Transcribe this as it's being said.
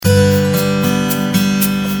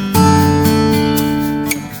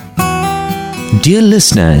Dear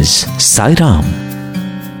listeners, Sai Ram.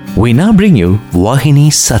 We now bring you Vahini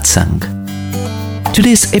Satsang.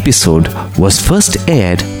 Today's episode was first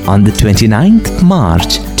aired on the 29th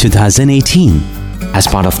March 2018 as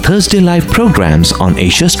part of Thursday live programs on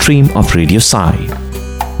Asia stream of Radio Sai.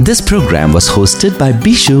 This program was hosted by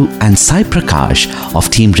Bishu and Sai Prakash of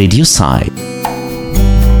Team Radio Sai.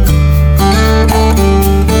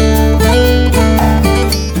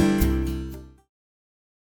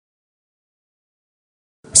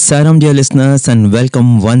 Saram, dear listeners, and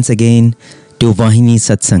welcome once again to Vahini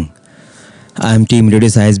Satsang. I am Team Radio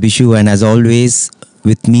Sai's Bishu, and as always,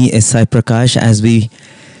 with me is Sai Prakash as we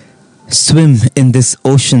swim in this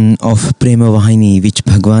ocean of Prema Vahini, which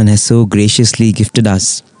Bhagawan has so graciously gifted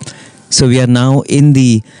us. So we are now in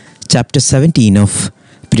the chapter 17 of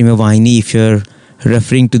Prema Vahini. If you are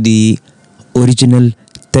referring to the original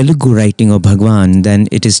Telugu writing of Bhagawan, then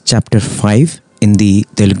it is chapter 5 in the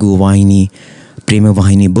Telugu Vahini Prema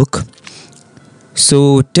Vahini book.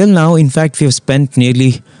 So till now, in fact, we have spent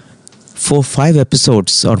nearly 4-5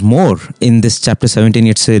 episodes or more in this chapter 17.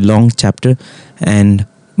 It's a long chapter, and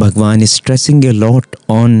Bhagavan is stressing a lot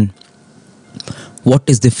on what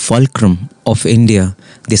is the fulcrum of India,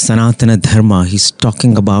 the Sanatana Dharma. He's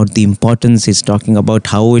talking about the importance, he's talking about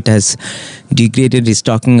how it has degraded, he's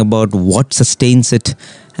talking about what sustains it,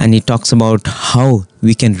 and he talks about how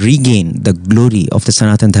we can regain the glory of the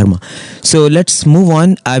Sanatana Dharma. So let's move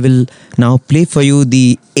on. I will now play for you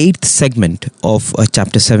the 8th segment of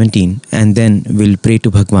chapter 17, and then we'll pray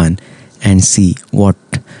to Bhagavan and see what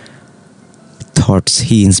thoughts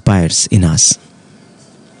he inspires in us.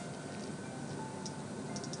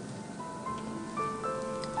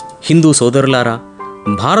 Hindu సోదరులారా,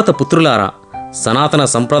 భారత పుత్రులారా, సనాతన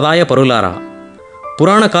సంప్రదాయ పరులారా,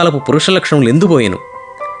 పురాణకాలపు పురుష లక్షణములు ఎందుబోయెను?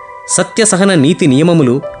 సత్యసహన నీతి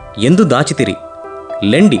నియమములు ఎందు దాచితిరి?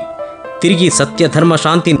 లెండి, తిరిగి సత్యధర్మ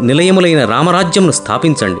శాంతి నిలయములైన రామరాజ్యమును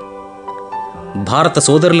స్థాపించండి. భారత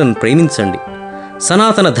సోదరులను ప్రేమించండి,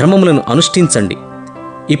 సనాతన ధర్మములను అనుష్ఠించండి.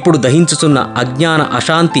 ఇప్పుడు దహించుచున్న అజ్ఞాన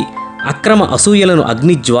అశాంతి అక్రమ అసూయలను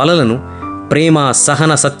అగ్నిజ్వాలలను ప్రేమ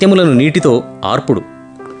సహన సత్యములను నీటితో ఆర్పుడు.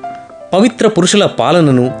 పవిత్ర పురుషుల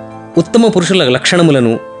పాలనను, ఉత్తమ పురుషుల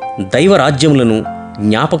లక్షణములను, దైవరాజ్యములను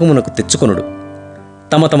జ్ఞాపకమునకు తెచ్చుకొనుడు.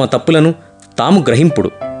 తమ తమ తప్పులను తాము గ్రహింపుడు.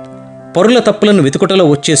 పరుల తప్పులను వెతుకుటలో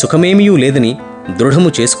వచ్చే సుఖమేమీయూ లేదని దృఢము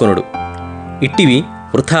చేసుకొనుడు. ఇట్టివి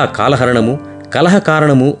వృథా కాలహరణము,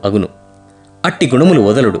 కలహకారణము అగును. అట్టి గుణములు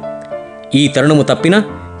వదలుడు. ఈ తరుణము తప్పిన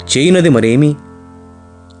చేయునది మరేమీ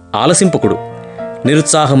ఆలసింపకుడు.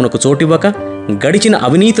 నిరుత్సాహమునకు చోటివ్వక గడిచిన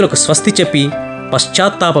అవినీతులకు స్వస్తి చెప్పి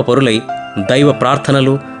పశ్చాత్తాప పరులై దైవ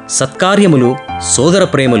ప్రార్థనలు, సత్కార్యములు, సోదర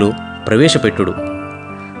ప్రేమలు ప్రవేశపెట్టుడు.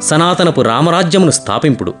 సనాతనపు రామరాజ్యమును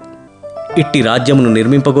స్థాపింపుడు. ఇట్టి రాజ్యమును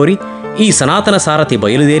నిర్మింపగోరి ఈ సనాతన సారథి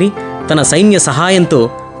బయలుదేరి తన సైన్య సహాయంతో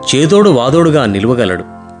చేదోడు వాదోడుగా నిలువగలడు.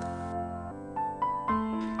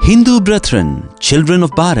 Hindu brethren, children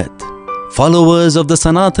of Bharat, followers of the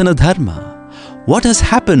Sanatana Dharma, what has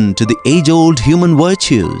happened to the age-old human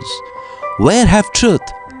virtues? Where have truth,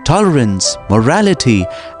 tolerance, morality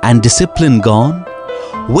and discipline gone?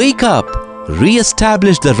 Wake up,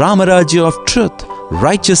 re-establish the Ramarajya of truth,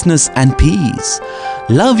 righteousness and peace.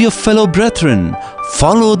 Love your fellow brethren,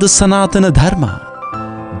 follow the Sanatana Dharma.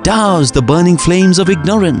 Douse the burning flames of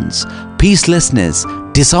ignorance, peacelessness,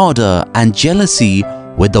 disorder and jealousy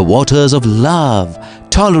with the waters of love,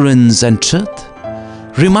 tolerance and truth.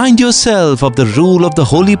 Remind yourself of the rule of the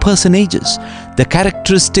holy personages, the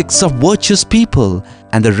characteristics of virtuous people,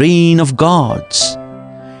 and the reign of gods.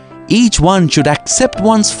 Each one should accept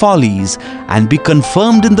one's follies and be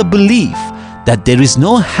confirmed in the belief that there is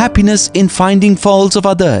no happiness in finding faults of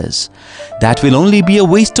others. That will only be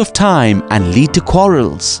a waste of time and lead to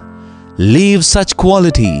quarrels. Leave such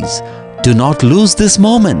qualities. Do not lose this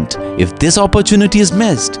moment. If this opportunity is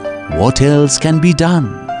missed, what else can be done?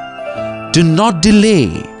 Do not delay.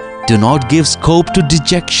 Do not give scope to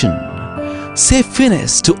dejection. Say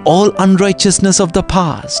finis to all unrighteousness of the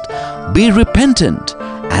past. Be repentant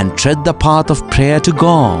and tread the path of prayer to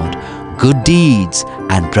God, good deeds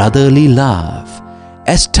and brotherly love.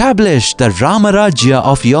 Establish the Ramarajya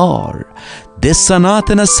of yore. This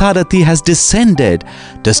Sanatana Sarathi has descended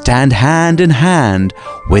to stand hand in hand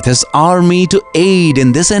with his army to aid in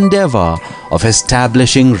this endeavor of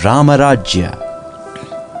establishing Ramarajya.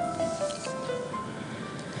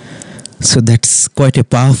 So that's quite a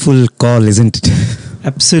powerful call, isn't it?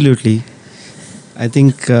 Absolutely. I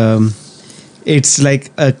think it's like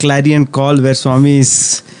a clarion call where Swami is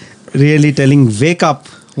really telling, wake up,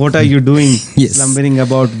 what are you doing? Yes. Slumbering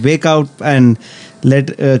about, wake out and let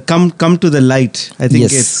come to the light. I think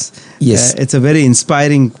Yes. it's Yes. It's a very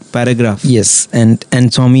inspiring paragraph. Yes, and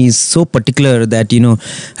Swami is so particular that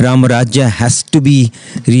Rama Rajya has to be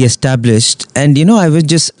re-established. And I was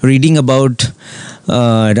just reading about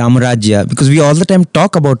Rama Rajya, because we all the time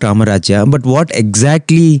talk about Rama Rajya, but what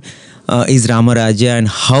exactly is Rama Rajya and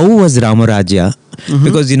how was Rama Rajya?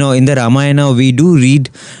 Because in the Ramayana we do read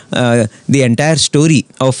the entire story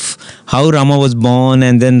of how Rama was born,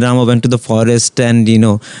 and then Rama went to the forest and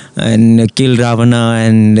and killed Ravana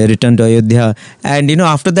and returned to Ayodhya, and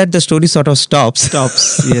after that the story sort of stops.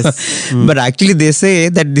 Yes. But actually they say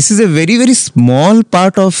that this is a very, very small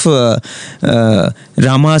part of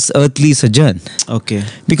Rama's earthly sojourn. Okay.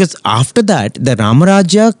 Because after that the Rama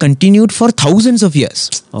Rajya continued for thousands of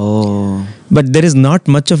years. Oh. But there is not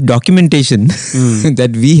much of documentation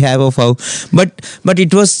that we have of how. But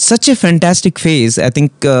it was such a fantastic phase. I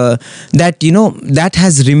think that that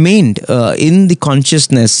has remained in the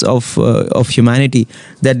consciousness of humanity,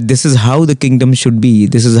 that this is how the kingdom should be.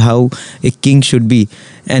 This is how a king should be.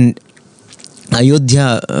 And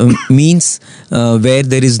Ayodhya means where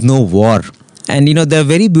there is no war. And there are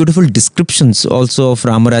very beautiful descriptions also of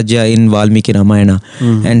Ramarajya in Valmiki Ramayana.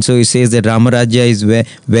 And so he says that Ramarajya is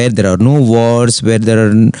where there are no wars, where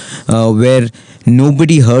where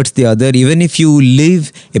nobody hurts the other. Even if you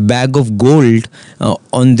leave a bag of gold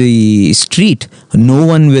on the street, no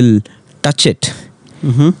one will touch it.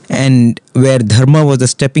 And where dharma was the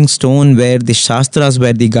stepping stone, where the shastras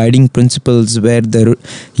were the guiding principles, where the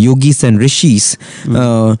yogis and rishis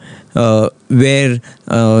were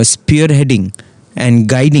spearheading and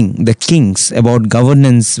guiding the kings about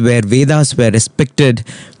governance, where Vedas were respected,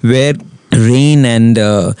 where rain and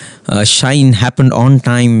shine happened on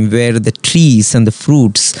time, where the trees and the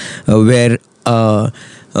fruits were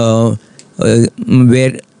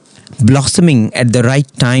blossoming at the right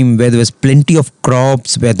time, where there was plenty of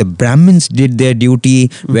crops, where the Brahmins did their duty,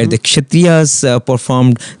 where the Kshatriyas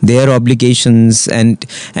performed their obligations, and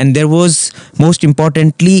there was, most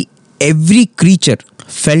importantly, every creature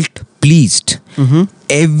felt pleased.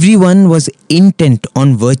 Everyone was intent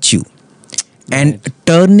on virtue and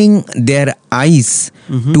turning their eyes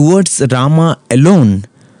towards Rama alone.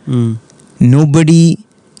 Nobody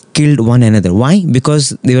killed one another. Why?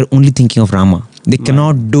 Because they were only thinking of Rama. They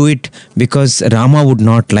cannot do it because Rama would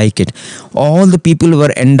not like it. All the people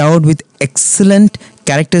were endowed with excellent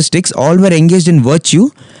characteristics. All were engaged in virtue,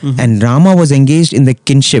 and Rama was engaged in the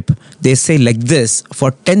kinship. They say like this for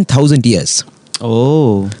 10,000 years.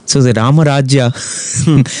 Oh. So the Rama Rajya,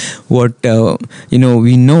 what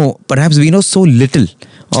we know, perhaps we know so little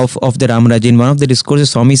of the Rama Rajya. In one of the discourses,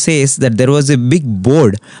 Swami says that there was a big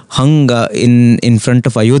board hung in front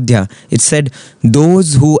of Ayodhya. It said,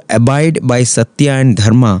 "Those who abide by Sathya and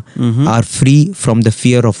Dharma are free from the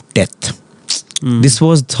fear of death." This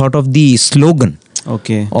was sort of the slogan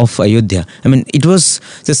of Ayodhya. I mean, it was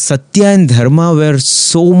the Sathya and Dharma were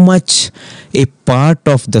so much a part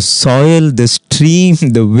of the soil, the stream,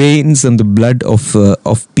 the veins and the blood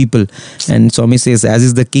of people. And Swami says, as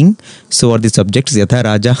is the king, so are the subjects. Yatha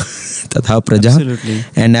Raja, Tatha Praja. Absolutely.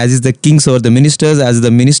 And as is the king, so are the ministers. As is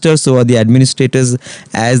the ministers, so are the administrators.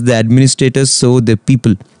 As the administrators, so the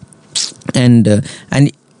people. And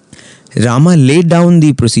Rama laid down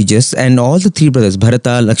the procedures, and all the three brothers,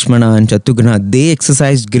 Bharata, Lakshmana and Shatrughna, they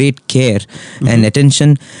exercised great care and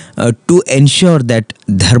attention to ensure that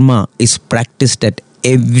dharma is practiced at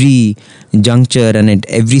every juncture and at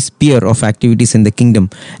every sphere of activities in the kingdom.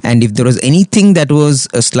 And if there was anything that was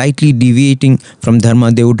slightly deviating from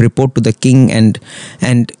dharma, they would report to the king, and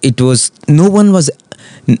it was, no one was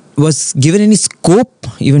given any scope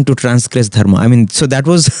even to transgress dharma. I mean, so that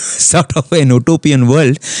was sort of an utopian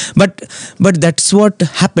world, but that's what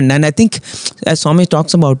happened. And I think, as Swami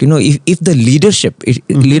talks about, if the leadership is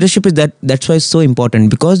that's why it's so important,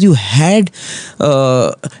 because you had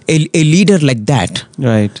a leader like that,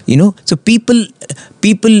 right? So people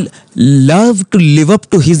love to live up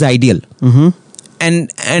to his ideal.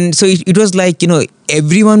 And so it was like,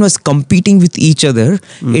 everyone was competing with each other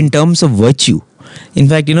in terms of virtue. In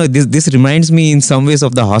fact, this reminds me in some ways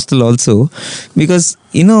of the hostel also, because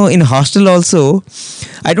in hostel also,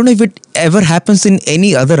 I don't know if it ever happens in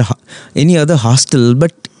any other hostel,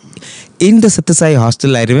 but in the Sathya Sai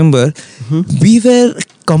hostel, I remember we were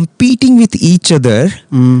competing with each other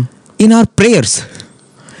in our prayers,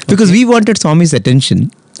 because we wanted Swami's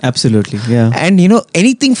attention. Absolutely, yeah. And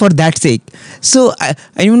anything for that sake. So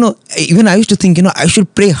even I used to think, I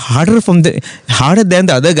should pray harder than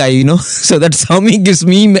the other guy, so that Swami gives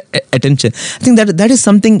me attention. I think that is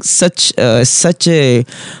something such a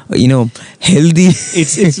healthy.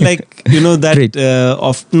 It's like that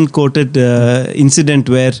often quoted incident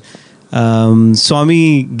where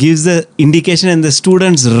Swami gives the indication and the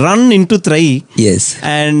students run into Trai. Yes.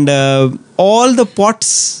 And all the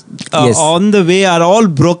pots Yes. on the way are all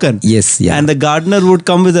broken. Yes, yeah. And the gardener would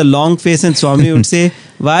come with a long face and Swami would say,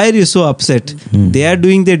 why are you so upset? They are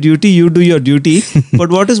doing their duty, you do your duty. But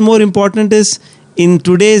what is more important is, in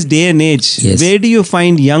today's day and age, Yes. where do you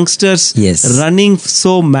find youngsters Yes. running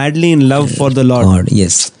so madly in love for the Lord? God,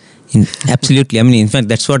 yes. Absolutely. I mean, in fact,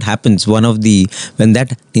 that's what happens. When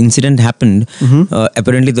that incident happened,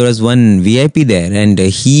 apparently there was one VIP there, and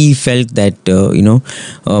he felt that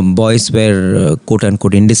boys were quote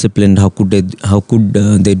unquote indisciplined. How could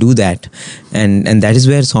they do that? And that is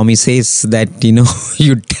where Swami says that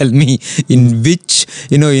you tell me in which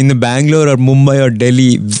in the Bangalore or Mumbai or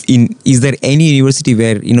Delhi, is there any university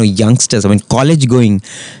where youngsters, I mean college going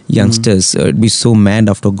youngsters, be so mad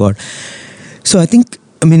after God? So I think,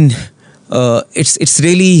 it's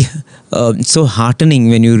really so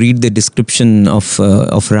heartening when you read the description of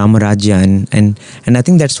Ramarajya, and I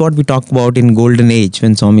think that's what we talk about in Golden Age,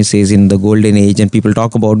 when Swami says in the Golden Age, and people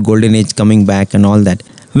talk about Golden Age coming back and all that.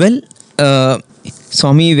 Well,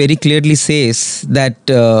 Swami very clearly says that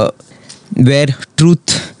where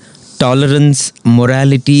truth, tolerance,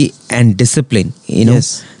 morality and discipline,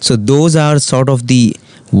 Yes. so those are sort of the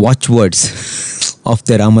watchwords of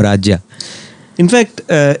the Ramarajya. In fact,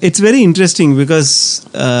 it's very interesting because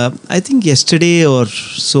I think yesterday or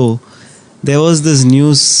so, there was this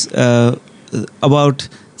news about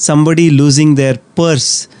somebody losing their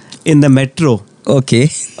purse in the metro. Okay.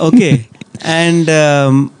 Okay. And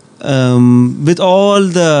with all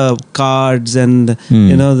the cards and,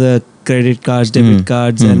 the credit cards, debit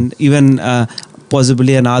cards, and even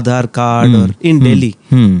possibly an Aadhaar card or in Delhi,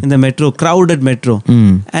 in the metro, crowded metro.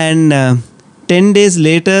 And 10 days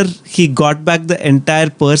later, he got back the entire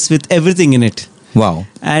purse with everything in it. Wow.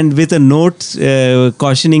 And with a note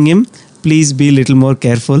cautioning him, please be a little more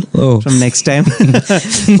careful from next time.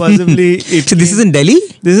 Possibly. So this is in Delhi?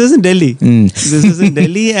 This is in Delhi. This is in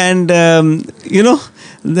Delhi, and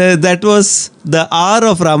that was the hour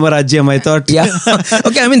of Ramarajyam, I thought. Yeah.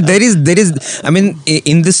 Okay, I mean, there is, I mean,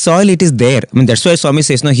 in this soil it is there. I mean, that's why Swami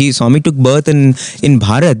says, Swami took birth in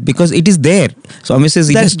Bharat because it is there. Swami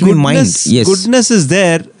says it has to be mind. Yes. Goodness is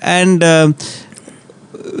there, and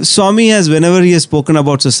Swami has, whenever he has spoken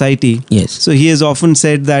about society, Yes. so he has often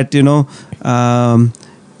said that,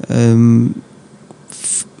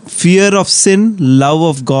 fear of sin, love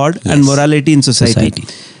of God, and Yes. morality in society.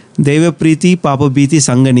 Deva Priti, Papa Bhiti,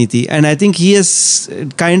 Sanganiti. And I think he has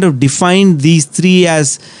kind of defined these three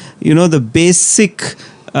as, the basic,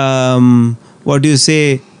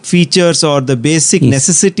 features or the basic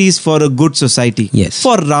necessities for a good society. Yes.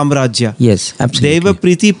 For Ramarajya. Yes, absolutely. Deva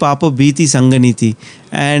Priti, Papa Bhiti, Sanganiti.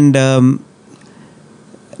 And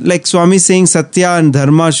like Swami saying, Sathya and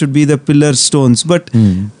Dharma should be the pillar stones. But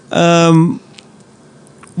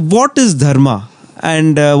what is Dharma?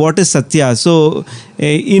 And what is Sathya? So,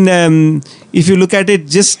 if you look at it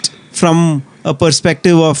just from a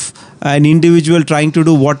perspective of an individual trying to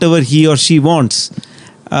do whatever he or she wants,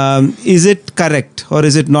 is it correct or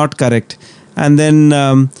is it not correct? And then,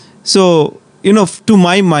 to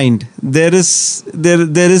my mind, there is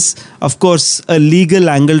of course a legal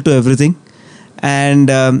angle to everything, and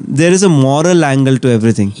there is a moral angle to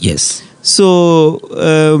everything. Yes. So,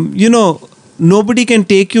 nobody can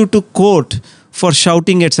take you to court for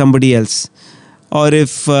shouting at somebody else. Or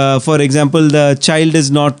if, for example, the child is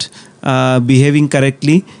not behaving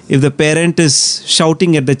correctly, if the parent is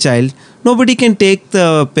shouting at the child, nobody can take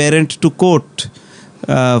the parent to court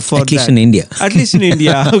for At least that. in India. At least in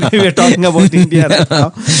India. Okay, we are talking about India right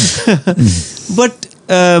now. But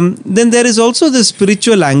then there is also the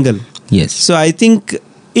spiritual angle. Yes. So I think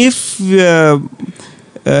if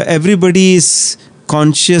everybody is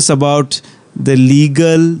conscious about the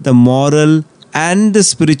legal, the moral, and the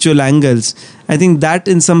spiritual angles, I think that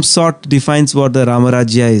in some sort defines what the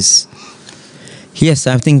Ramarajya is. Yes,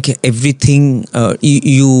 I think everything,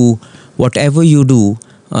 whatever you do,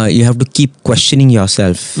 you have to keep questioning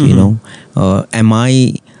yourself, am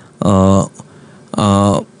I,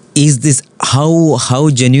 is this, how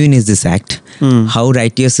genuine is this act? How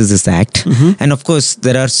righteous is this act? And of course,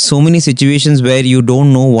 there are so many situations where you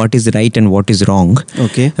don't know what is right and what is wrong.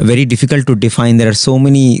 Okay. Very difficult to define. There are so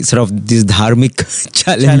many sort of these dharmic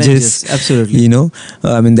challenges. Absolutely.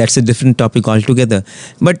 I mean, that's a different topic altogether.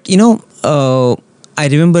 But, I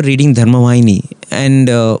remember reading Dharma Vahini,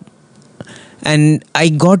 and I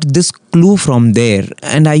got this clue from there,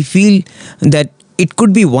 and I feel that it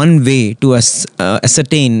could be one way to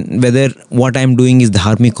ascertain whether what I am doing is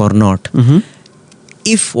dharmic or not.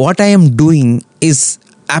 If what I am doing is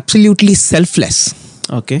absolutely selfless,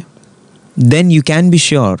 Okay. then you can be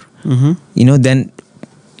sure, then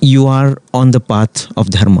you are on the path of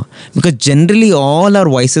dharma. Because generally all our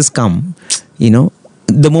vices come,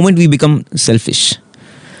 the moment we become selfish.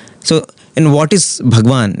 So, and what is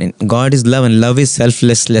Bhagawan? God is love, and love is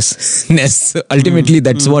selflessness. Ultimately,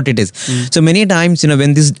 that's what it is. So many times,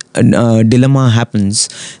 when this dilemma happens,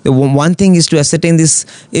 the one thing is to ascertain this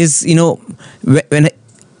is,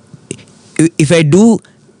 if I do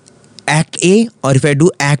act A or if I do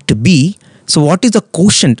act B, so what is the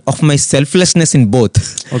quotient of my selflessness in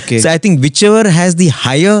both? Okay. So I think whichever has the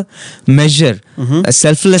higher measure, a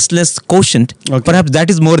selflessness quotient, perhaps that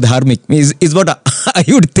is more dharmic, is what I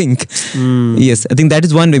would think. Yes, I think that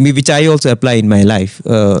is one way which I also apply in my life.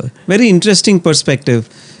 Very interesting perspective,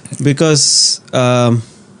 because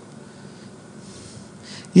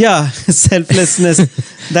selflessness,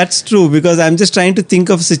 that's true, because I'm just trying to think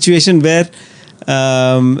of a situation where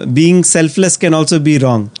being selfless can also be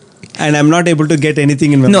wrong. And I'm not able to get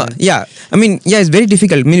anything in my mind. It's very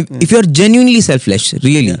difficult. If you're genuinely selfish,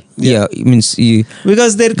 really, means you...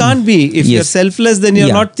 Because there can't be. If you're selfless, then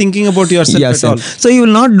you're not thinking about yourself at all. So you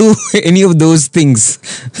will not do any of those things.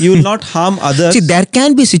 You will not harm others. See, there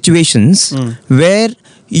can be situations where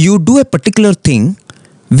you do a particular thing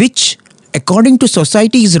which, according to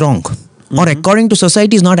society, is wrong. Or according to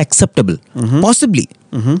society is not acceptable. Possibly.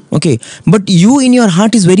 Okay. But you in your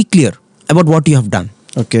heart is very clear about what you have done.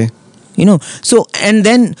 Okay. So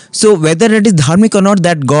whether it is dharmic or not,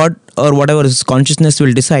 that God or whatever his consciousness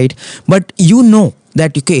will decide. But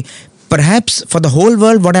that, perhaps for the whole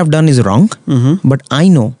world what I have done is wrong, but I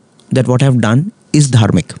know that what I have done is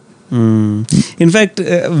dharmic. In fact,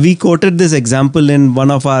 we quoted this example in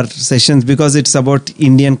one of our sessions because it's about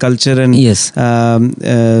Indian culture and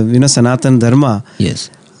Sanatan Dharma.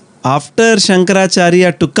 Yes. After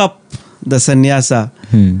Shankaracharya took up the sannyasa,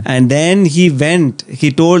 and then he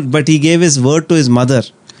gave his word to his mother.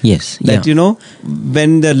 Yes. That,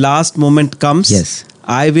 when the last moment comes,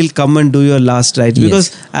 I will come and do your last rites.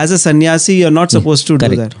 Because as a sannyasi, you're not supposed to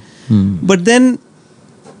do that. But then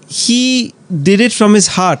he did it from his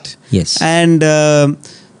heart. Yes. And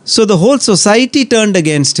so the whole society turned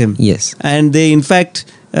against him. Yes. And they, in fact,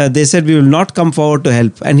 they said, we will not come forward to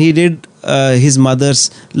help. And he did his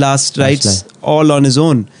mother's last rites all on his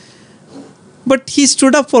own. But he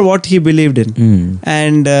stood up for what he believed in.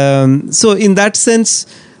 And so in that sense,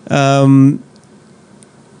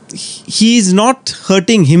 he is not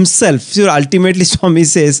hurting himself. So ultimately, Swami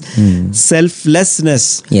says,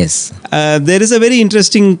 selflessness. Yes. There is a very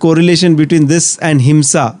interesting correlation between this and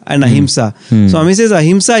himsa and ahimsa. Swami says,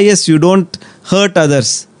 ahimsa, yes, you don't hurt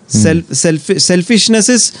others. Selfishness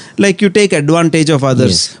is like you take advantage of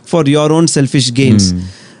others for your own selfish gains.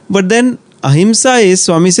 But then ahimsa is,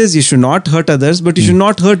 Swami says, you should not hurt others, but you should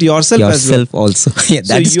not hurt yourself as well. Also.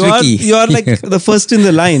 That's so tricky. You are like the first in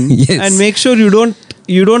the line, and make sure you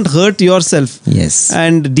don't hurt yourself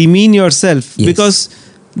and demean yourself, because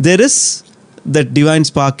there is that divine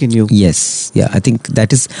spark in you. Yes. I think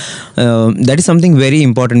that is something very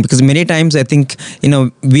important, because many times I think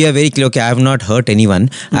we are very clear. Okay, I have not hurt anyone.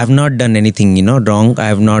 I have not done anything wrong. I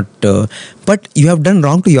have not. But you have done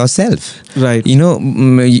wrong to yourself. Right.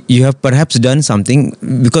 You have perhaps done something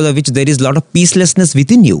because of which there is a lot of peacelessness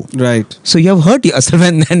within you. Right. So you have hurt yourself,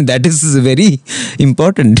 and that is very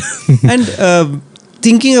important. And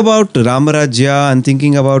thinking about Ramarajya and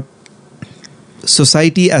thinking about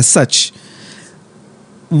society as such,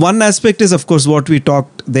 one aspect is, of course, what we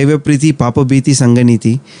talked, Deva Priti, Papa Bhiti,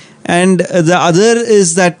 Sanganiti. And the other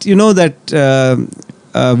is that,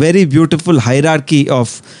 very beautiful hierarchy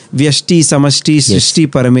of Vyashti, Samashti, Srishti,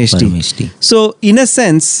 Parameshti. So, in a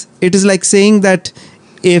sense, it is like saying that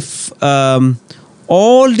if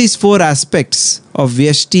all these four aspects of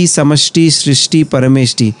Vyashti, Samashti, Srishti,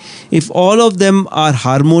 Parameshti, if all of them are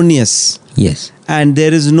harmonious, and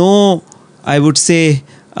there is no, I would say,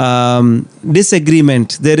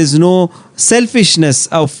 disagreement, there is no selfishness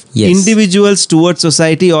of individuals towards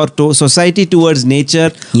society, or society towards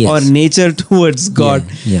nature, or nature towards God.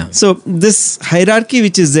 So this hierarchy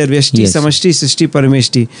which is there, Vyashti, Samashti, Srishti,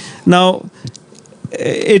 Parameshti. Now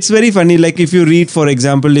it's very funny, like if you read, for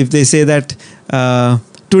example, if they say that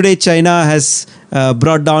today China has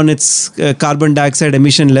brought down its carbon dioxide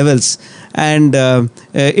emission levels, and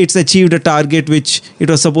it's achieved a target which it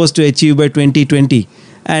was supposed to achieve by 2020.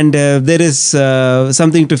 And there is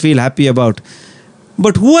something to feel happy about.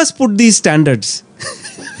 But who has put these standards?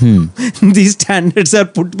 These standards are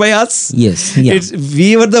put by us.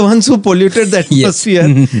 We were the ones who polluted the atmosphere.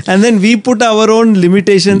 And then we put our own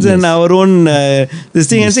limitations and our own this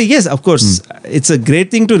thing, and say, yes, of course, it's a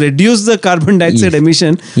great thing to reduce the carbon dioxide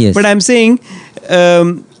emission. But I'm saying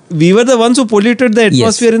we were the ones who polluted the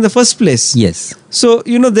atmosphere in the first place. Yes. So,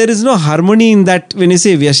 there is no harmony in that when you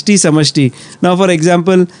say Vyashti Samashti. Now, for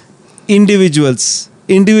example, individuals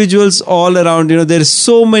all around, there is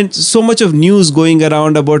so much of news going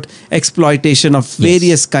around about exploitation of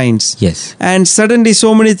various kinds. Yes. And suddenly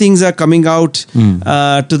so many things are coming out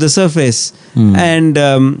to the surface. And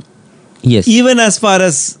yes. even as far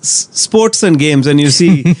as sports and games, and you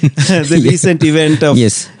see the recent event of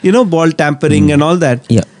ball tampering and all that.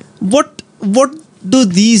 Yeah. What do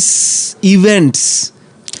these events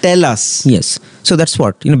tell us? Yes. So that's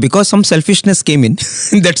what, because some selfishness came in.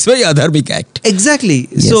 That's why Adharmic Act. Exactly.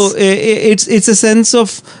 Yes. So it's a sense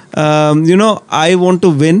of, I want to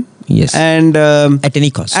win. Yes. And at any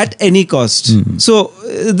cost. At any cost. So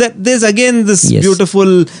there's again this Yes.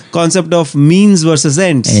 beautiful concept of means versus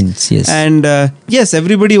ends. Ends, yes. And yes,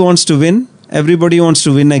 everybody wants to win. Everybody wants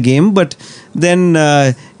to win a game. But then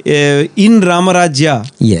in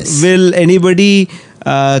Ramarajya, Yes. will anybody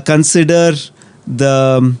consider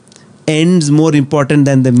the ends more important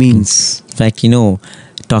than the means? In fact,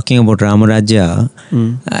 talking about Ramarajya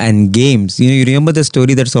and games, you remember the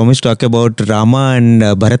story that Somesh talked about Rama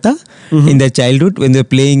and Bharata in their childhood when they're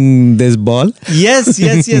playing this ball? Yes,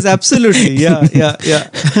 absolutely. Yeah.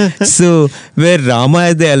 So, where Rama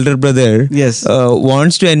as the elder brother Yes.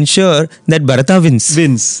 wants to ensure that Bharata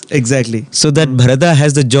wins. Exactly. So that Bharata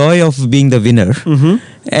has the joy of being the winner.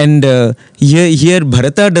 And here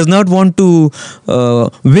Bharata does not want to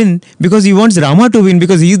win because he wants Rama to win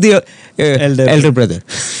because he is the elder brother.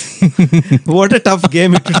 What a tough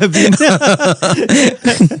game it would have been.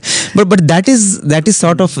 but that is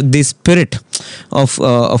sort of the spirit of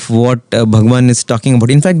what Bhagawan is talking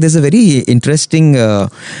about. In fact, there's a very interesting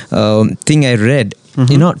thing I read.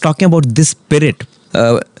 Talking about this spirit.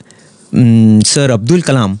 Sir Abdul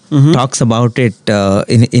Kalam talks about it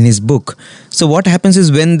in his book. So what happens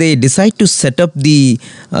is when they decide to set up the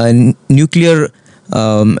nuclear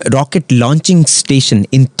rocket launching station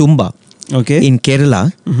in Tumba, in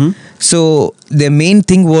Kerala, so the main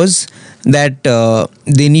thing was that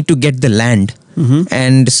they need to get the land.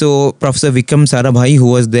 And so Professor Vikram Sarabhai, who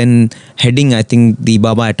was then heading, I think, the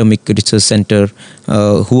Baba Atomic Research Center,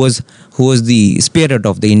 who was the spearhead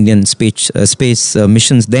of the Indian space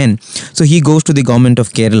missions then. So he goes to the government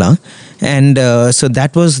of Kerala, and so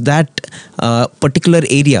that was that particular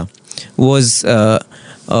area was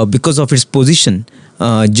because of its position,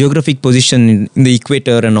 geographic position in the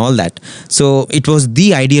equator and all that. So it was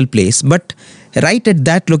the ideal place. But right at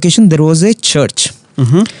that location there was a church.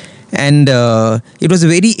 And it was a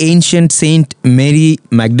very ancient Saint Mary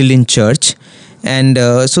Magdalene church. And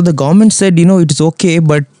so the government said, it is okay,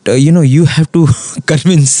 but you have to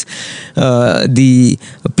convince the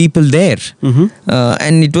people there.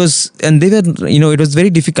 And it was very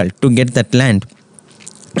difficult to get that land.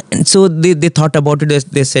 And so they thought about it.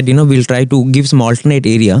 They said, we'll try to give some alternate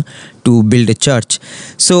area to build a church.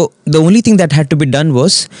 So the only thing that had to be done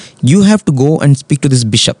was you have to go and speak to this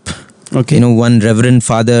bishop. Okay. One Reverend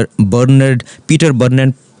Father Peter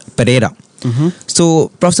Bernard Pereira. So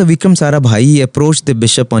Professor Vikram Sarabhai approached the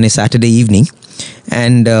bishop on a Saturday evening,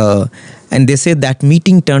 and they said that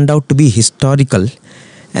meeting turned out to be historical.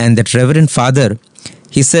 And that Reverend Father,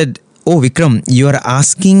 he said, "Oh Vikram, you are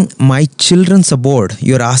asking my children's abode.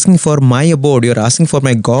 You are asking for my abode. You are asking for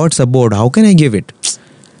my God's abode. How can I give it?"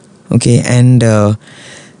 Okay, and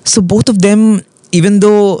so both of them, even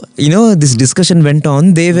though this discussion went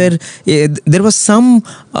on, there was some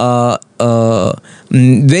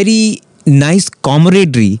very nice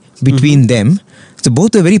camaraderie between them. So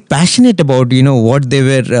both were very passionate about what they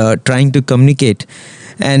were trying to communicate.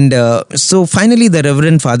 And so finally the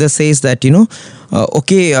Reverend Father says that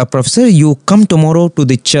okay, Professor, you come tomorrow to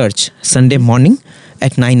the church Sunday morning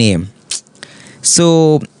at 9 a.m.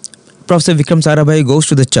 So Professor Vikram Sarabhai goes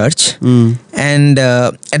to the church, and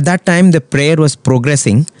at that time the prayer was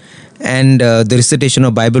progressing, and the recitation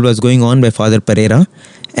of Bible was going on by Father Pereira.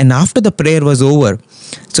 And after the prayer was over,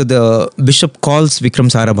 so the bishop calls Vikram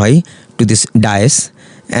Sarabhai to this dais,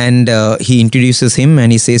 and he introduces him,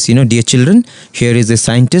 and he says, dear children, here is a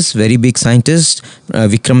scientist, very big scientist,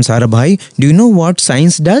 Vikram Sarabhai. Do you know what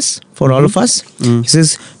science does for all of us? He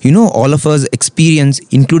says, all of us experience,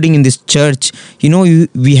 including in this church,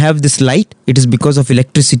 we have this light. It is because of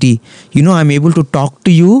electricity. I'm able to talk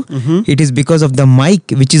to you. It is because of the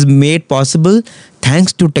mic, which is made possible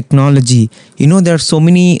thanks to technology. There are so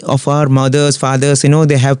many of our mothers, fathers,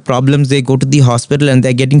 they have problems. They go to the hospital and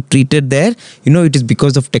they're getting treated there. It is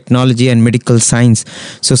because of technology and medical science.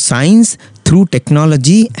 So science through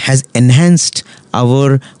technology has enhanced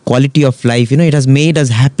our quality of life. It has made us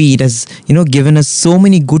happy. It has, given us so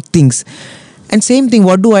many good things. And same thing,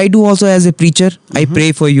 what do I do also as a preacher? I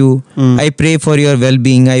pray for you. I pray for your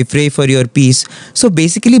well-being. I pray for your peace. So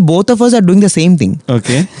basically, both of us are doing the same thing.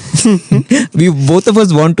 Okay. We both of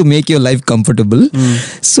us want to make your life comfortable.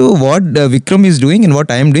 So what Vikram is doing and what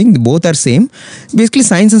I am doing, both are same. Basically,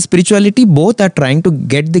 science and spirituality, both are trying to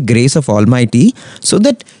get the grace of Almighty so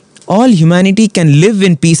that all humanity can live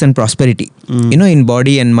in peace and prosperity. In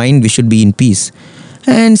body and mind, we should be in peace.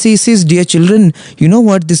 And she says, dear children, you know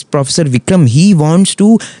what, this Professor Vikram, he wants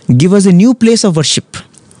to give us a new place of worship.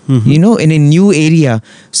 In a new area.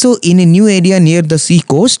 So in a new area near the sea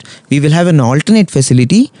coast, we will have an alternate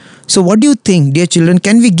facility. So what do you think, dear children?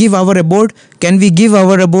 Can we give our abode? Can we give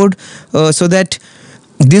our abode so that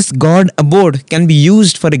this God abode can be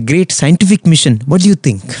used for a great scientific mission? What do you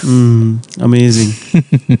think? Amazing.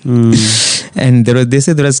 And they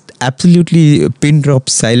said there was absolutely pin drop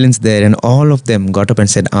silence there, and all of them got up and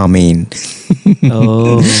said Amen.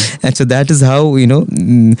 And so that is how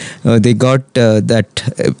they got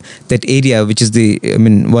that area, which is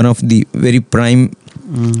one of the very prime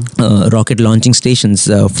rocket launching stations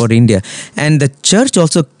for India. And the church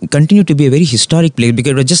also continued to be a very historic place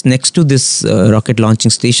because it was just next to this rocket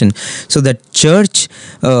launching station. So that church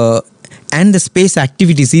and the space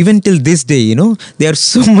activities, even till this day, they are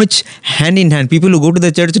so much hand in hand. People who go to the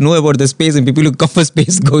church know about the space, and people who come for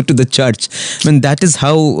space go to the church. That is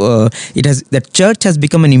how that church has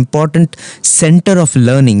become an important center of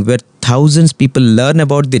learning, where thousands people learn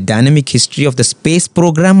about the dynamic history of the space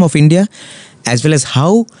program of India, as well as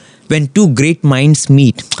how when two great minds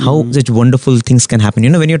meet, how such wonderful things can happen.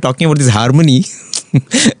 When you're talking about this harmony.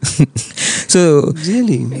 So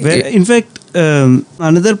really, in fact,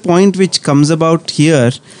 another point which comes about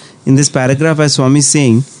here in this paragraph, as Swami is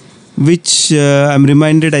saying, which I'm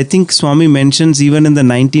reminded, I think Swami mentions even in the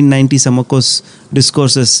 1990 Samakos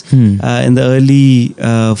discourses in the early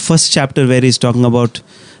first chapter, where he's talking about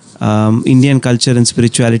Indian culture and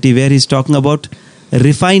spirituality, where he's talking about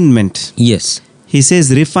refinement. Yes. He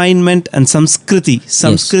says refinement and samskriti.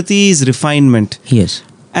 Samskriti is refinement. Yes.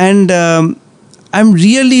 And I'm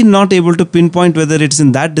really not able to pinpoint whether it's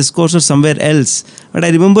in that discourse or somewhere else. But I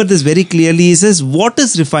remember this very clearly. He says, what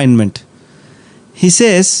is refinement? He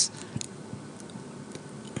says,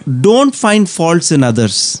 don't find faults in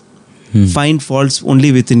others. Find faults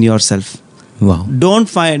only within yourself. Wow. Don't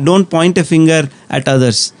point a finger at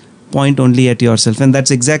others. Point only at yourself. And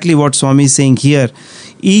that's exactly what Swami is saying here.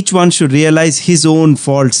 Each one should realize his own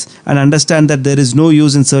faults and understand that there is no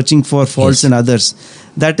use in searching for faults in others.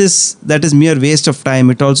 That is mere waste of time.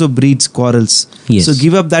 It also breeds quarrels. Yes. So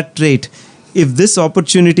give up that trait. If this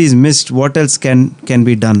opportunity is missed, what else can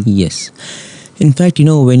be done? Yes. In fact,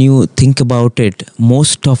 when you think about it,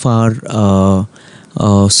 most of our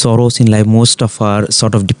sorrows in life, most of our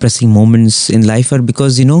sort of depressing moments in life are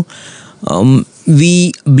because,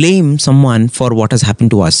 we blame someone for what has happened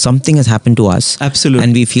to us. Something has happened to us. Absolutely.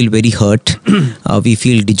 And we feel very hurt. We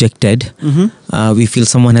feel dejected. We feel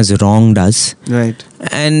someone has wronged us. Right.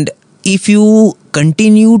 And if you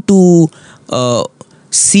continue to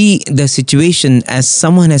see the situation as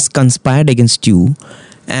someone has conspired against you,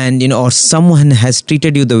 and or someone has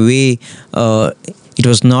treated you the way it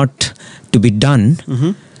was not to be done,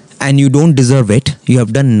 and you don't deserve it, you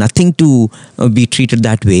have done nothing to be treated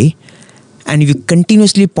that way, and if you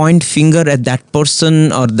continuously point finger at that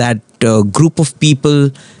person or that group of people,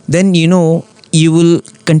 then you will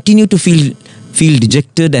continue to feel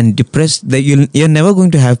dejected and depressed, that you're never going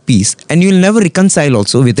to have peace, and you'll never reconcile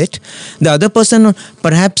also with it. The other person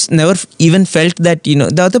perhaps never even felt that,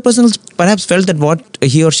 the other person perhaps felt that what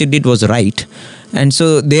he or she did was right, and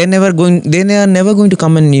so they are never going to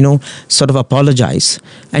come and sort of apologize,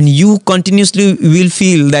 and you continuously will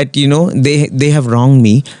feel that they have wronged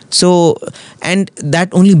me. So, and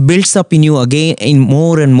that only builds up in you again in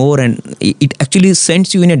more and more, and it actually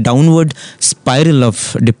sends you in a downward spiral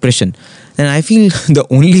of depression. And I feel the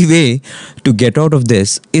only way to get out of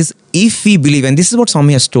this is if we believe, and this is what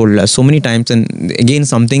Swami has told us so many times, and again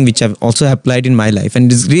something which I've also applied in my life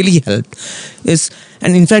and it's really helped,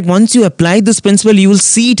 and in fact once you apply this principle, you will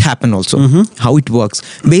see it happen also, how it works.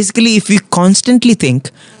 Basically, if we constantly think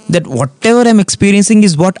that whatever I'm experiencing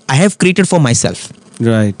is what I have created for myself,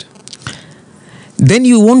 right, then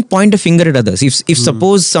you won't point a finger at others. If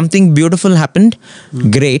suppose something beautiful happened,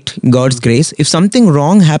 great, God's grace. If something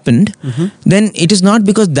wrong happened, then it is not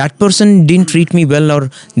because that person didn't treat me well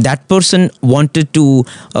or that person wanted to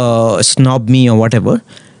snob me or whatever.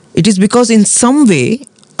 It is because in some way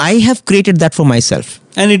I have created that for myself.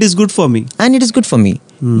 And it is good for me.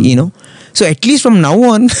 So at least from now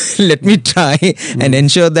on, let me try and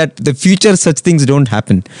ensure that the future such things don't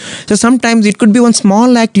happen. So sometimes it could be one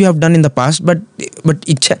small act you have done in the past, but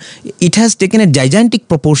it has taken a gigantic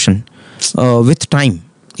proportion with time,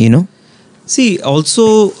 you know. See,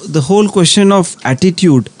 also the whole question of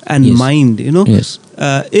attitude and mind, you know. Yes.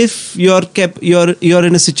 If you're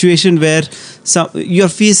in a situation where you're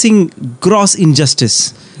facing gross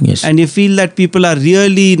injustice, Yes. and you feel that people are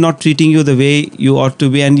really not treating you the way you ought to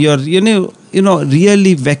be, and you're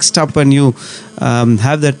really vexed up, and you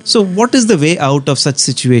have that. So, what is the way out of such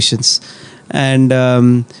situations? And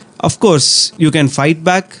of course, you can fight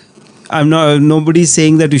back. Nobody's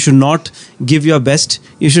saying that you should not give your best.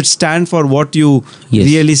 You should stand for what you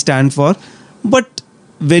really stand for. But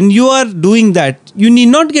when you are doing that, you need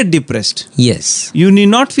not get depressed. Yes. You need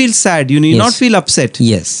not feel sad. You need not feel upset.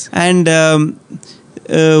 Yes. And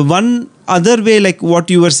one other way, like what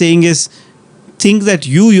you were saying, is think that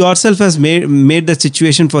you yourself has made the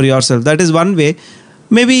situation for yourself. That is one way.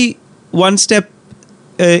 Maybe one step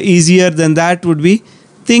easier than that would be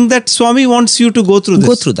think that Swami wants you to go through this.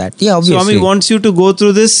 Go through that. Yeah, obviously. Swami wants you to go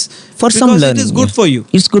through this for some learning. Because it is good for you.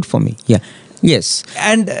 It's good for me. Yeah. Yes.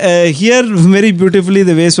 And here very beautifully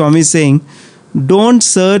the way Swami is saying, don't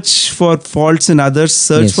search for faults in others,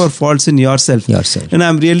 search for faults in yourself. And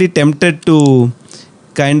I'm really tempted to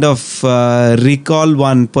kind of recall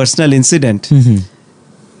one personal incident. Mm-hmm.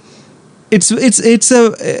 It's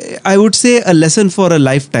a, I would say, a lesson for a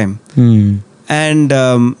lifetime. And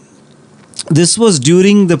this was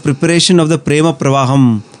during the preparation of the Prema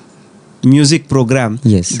Vahini music program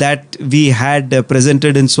that we had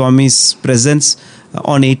presented in Swami's presence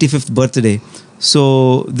on 85th birthday.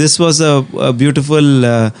 So this was a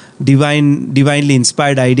beautiful divinely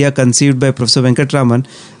inspired idea conceived by Professor Venkatraman,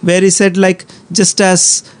 where he said, like, just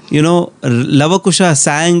as Lavakusha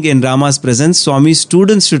sang in Rama's presence, Swami's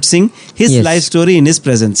students should sing his life story in his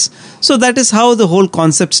presence. So that is how the whole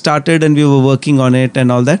concept started, and we were working on it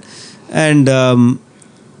and all that. And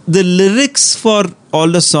the lyrics for all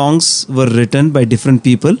the songs were written by different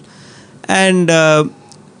people, and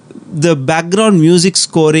the background music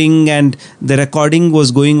scoring and the recording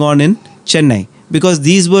was going on in Chennai, because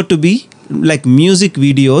these were to be like music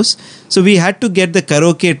videos. So we had to get the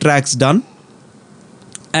karaoke tracks done,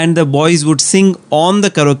 and the boys would sing on the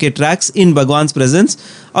karaoke tracks in Bhagawan's presence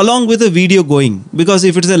along with a video going, because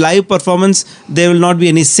if it's a live performance there will not be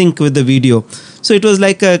any sync with the video. So it was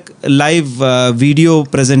like a live video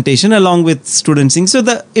presentation along with students singing. So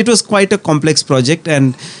it was quite a complex project,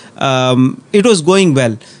 and it was going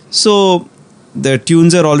well. So the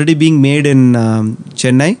tunes are already being made in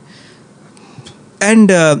Chennai,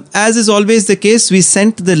 and as is always the case, we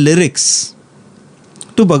sent the lyrics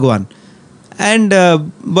to Bhagawan, and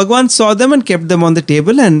Bhagawan saw them and kept them on the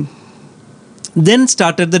table, and then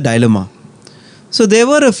started the dilemma. So there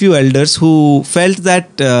were a few elders who felt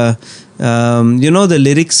that the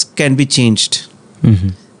lyrics can be changed. Mm-hmm.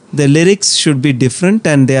 The lyrics should be different,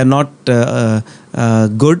 and they are not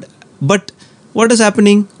good. But what is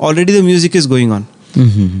happening? Already the music is going on.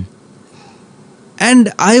 Mm-hmm.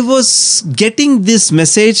 And I was getting this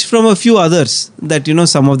message from a few others that,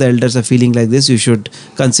 some of the elders are feeling like this, you should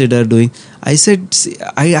consider doing. I said,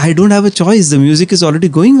 I don't have a choice. The music is already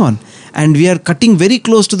going on. And we are cutting very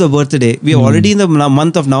close to the birthday. We are already in the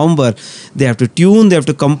month of November. They have to tune, they have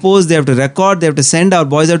to compose, they have to record, they have to send, our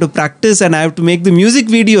boys have to practice, and I have to make the music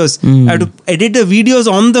videos. I have to edit the videos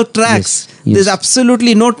on the tracks. Yes. There's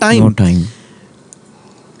absolutely no time. No time.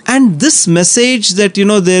 And this message that,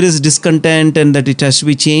 there is discontent and that it has to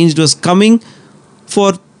be changed was coming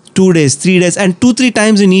for 2 days, 3 days, and 2-3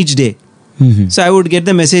 times in each day. Mm-hmm. So I would get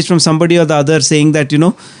the message from somebody or the other saying that,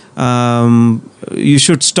 you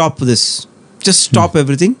should stop this. Just stop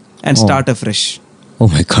everything and start afresh. Oh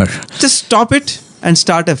my God. Just stop it and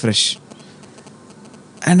start afresh.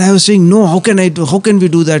 And I was saying, no, how can we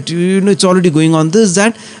do that? It's already going on, this,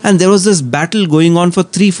 that. And there was this battle going on for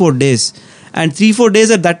 3-4 days. And 3-4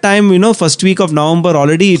 days at that time, first week of November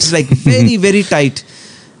already, it's like very, very tight.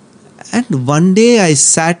 And one day I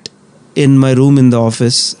sat in my room in the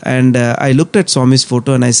office, and I looked at Swami's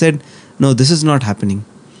photo, and I said, no, this is not happening.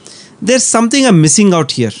 There's something I'm missing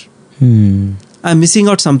out here. I'm missing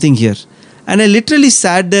out something here. And I literally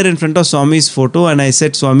sat there in front of Swami's photo, and I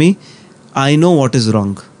said, Swami, I know what is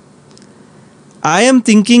wrong. I am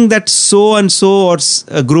thinking that so and so, or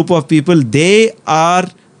a group of people, they are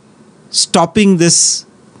stopping this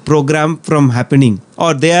program from happening,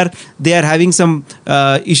 or they are having some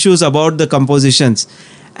issues about the compositions,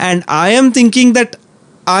 and I am thinking that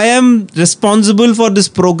I am responsible for this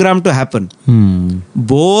program to happen.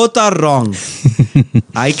 Both are wrong.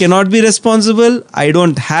 I cannot be responsible. I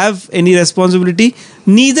don't have any responsibility.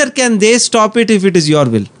 Neither can they stop it if it is your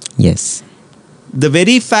will. Yes. The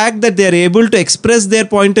very fact that they are able to express their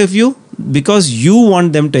point of view because you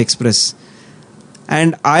want them to express.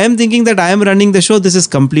 And I am thinking that I am running the show. This is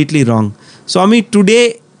completely wrong. Swami, today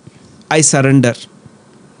I surrender.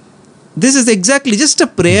 This is exactly just a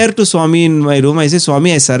prayer to Swami in my room. I say,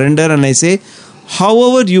 Swami, I surrender, and I say,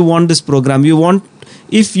 however you want this program,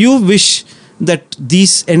 if you wish that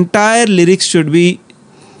these entire lyrics should be,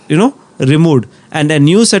 removed and a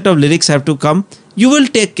new set of lyrics have to come, you will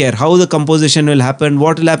take care. How the composition will happen,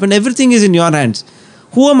 what will happen, everything is in your hands.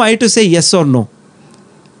 Who am I to say yes or no?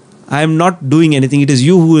 I am not doing anything. It is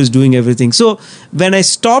you who is doing everything. So when I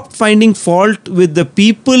stopped finding fault with the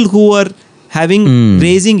people who are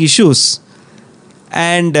raising issues,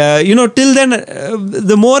 and till then,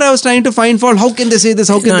 the more I was trying to find fault, how can they say this?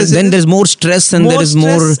 How can they say then this? there's more stress and there is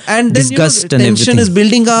more and then, disgust and tension everything is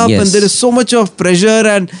building up, and there is so much of pressure.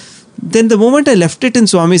 And then the moment I left it in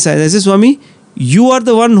Swami's side, I said, Swami, you are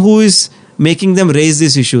the one who is making them raise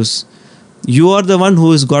these issues. You are the one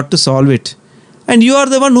who has got to solve it. And you are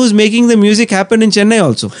the one who is making the music happen in Chennai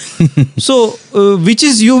also. So, which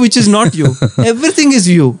is you, which is not you? Everything is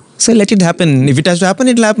you. So let it happen. If it has to happen,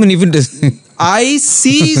 it will happen. If it does, I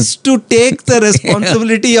cease to take the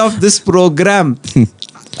responsibility of this program.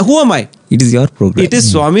 Who am I? it is your program. It is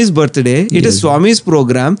Swami's birthday. It is Yes. Swami's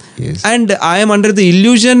program. Yes. And I am under the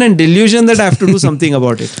illusion and delusion that I have to do something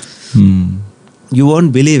about it. You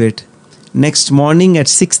won't believe it. Next morning at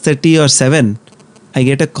 6:30 or 7, I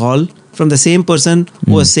get a call from the same person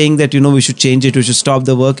who was saying that, we should change it, we should stop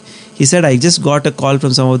the work. He said, I just got a call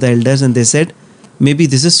from some of the elders and they said, maybe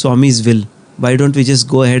this is Swami's will. Why don't we just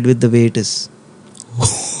go ahead with the way it is?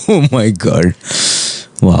 Oh my God.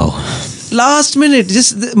 Wow. Last minute,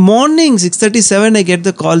 just the morning, 6:37, I get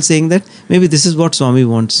the call saying that maybe this is what Swami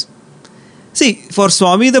wants. See, for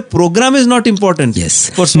Swami, the program is not important. Yes.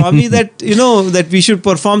 For Swami, that, that we should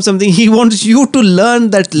perform something, he wants you to learn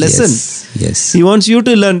that lesson. Yes. He wants you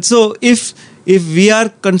to learn. So if we are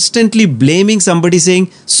constantly blaming somebody,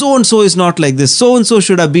 saying so and so is not like this, so and so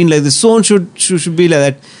should have been like this, so and should be like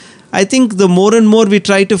that, I think the more and more we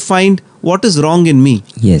try to find what is wrong in me.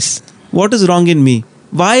 Yes. What is wrong in me?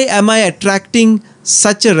 Why am I attracting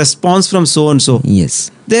such a response from so and so?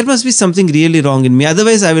 Yes. There must be something really wrong in me.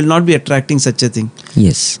 Otherwise, I will not be attracting such a thing.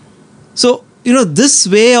 Yes. So, this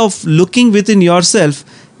way of looking within yourself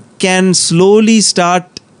can slowly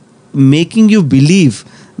start making you believe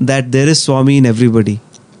that there is Swami in everybody.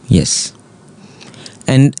 Yes.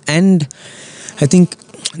 And I think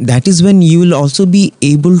that is when you will also be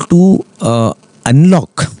able to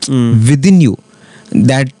unlock within you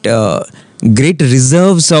that great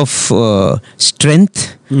reserves of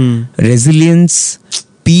strength, resilience,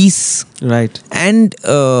 peace, Right. and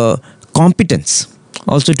competence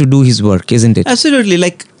also to do his work, isn't it? Absolutely.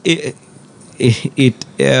 Like,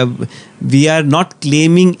 we are not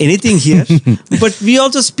claiming anything here, but we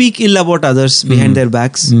also speak ill about others behind their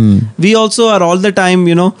backs. We also are all the time,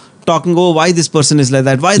 talking, why this person is like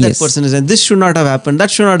that, why that Yes. person is like, this should not have happened,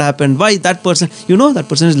 that should not happen, why that person, that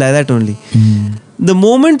person is like that only. The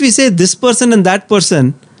moment we say this person and that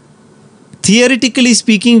person, theoretically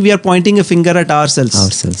speaking, we are pointing a finger at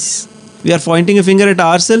ourselves. We are pointing a finger at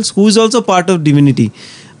ourselves, who is also part of divinity.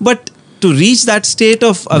 But to reach that state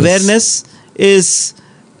of awareness is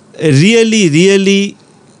really, really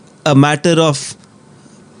a matter of,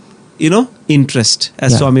 interest,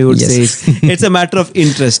 as Yeah. Swami would Yes. say. It's a matter of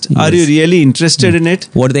interest. Are you really interested in it?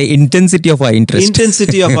 What the intensity of our interest?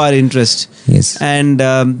 Intensity of our interest. Yes. And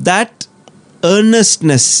that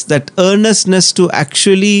earnestness to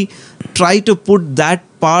actually try to put that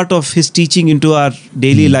part of his teaching into our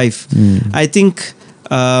daily life. I think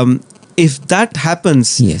if that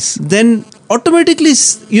happens, Yes. then automatically,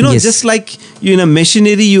 Yes. just like in a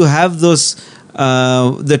machinery, you have those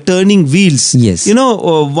the turning wheels. Yes.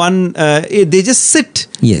 They just sit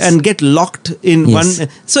Yes. and get locked in Yes. one.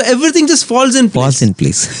 So everything just falls in place. Falls in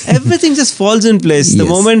place. Everything just falls in place the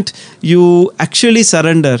Yes. moment you actually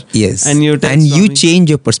surrender. Yes. And you tell you Swami, change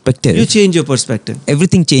your perspective. you change your perspective.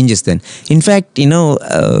 Everything changes then. In fact,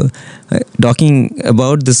 talking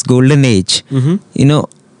about this golden age,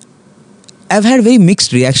 I've had very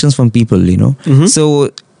mixed reactions from people, So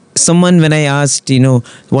someone, when I asked,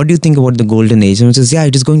 what do you think about the golden age? Someone says, yeah,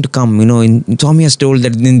 it is going to come. Swami has told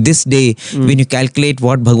that in this day, when you calculate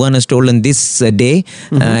what Bhagawan has told on this day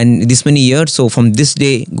and this many years, so from this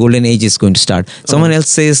day, golden age is going to start. Someone else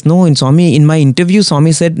says, no, in my interview,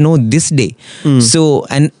 Swami said, no, this day. So,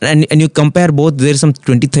 and you compare both, there is some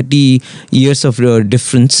 20-30 years of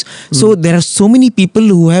difference. So there are so many people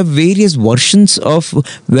who have various versions of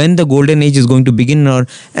when the golden age is going to begin,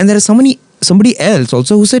 and there are somebody else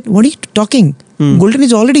also who said, what are you talking? Golden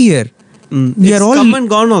is already here. We are all come and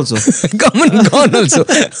gone also. Come and gone also.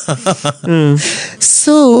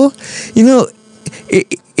 So,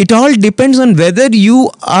 it all depends on whether you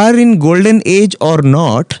are in golden age or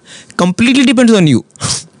not. Completely depends on you.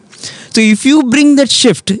 So if you bring that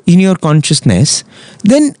shift in your consciousness,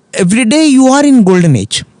 then every day you are in golden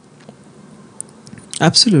age.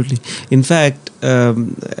 Absolutely. In fact,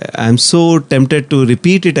 I'm so tempted to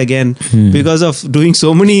repeat it again because of doing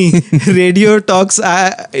so many radio talks.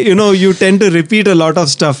 You tend to repeat a lot of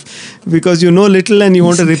stuff because you know little and you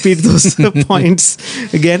want to repeat those points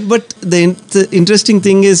again. But the interesting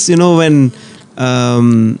thing is, when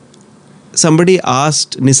somebody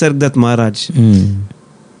asked Nisargadatta Maharaj,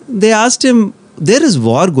 they asked him, there is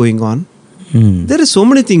war going on. There is so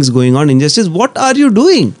many things going on, injustice. What are you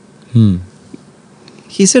doing?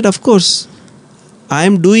 He said, of course, I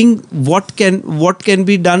am doing what can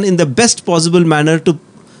be done in the best possible manner to,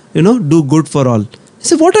 do good for all. He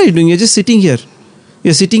said, what are you doing? You're just sitting here.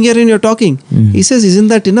 You're sitting here and you're talking. He says, isn't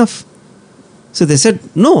that enough? So they said,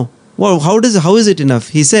 no. Well, how is it enough?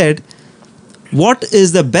 He said, what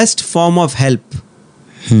is the best form of help?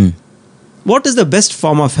 What is the best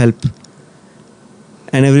form of help?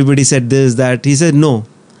 And everybody said this, that. He said, no.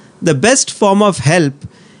 The best form of help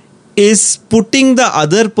is putting the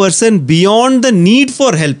other person beyond the need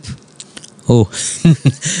for help. Oh,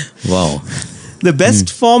 wow. The best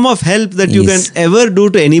form of help that you can ever do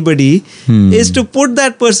to anybody is to put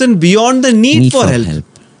that person beyond the need for help.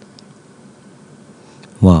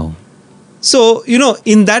 Wow. So,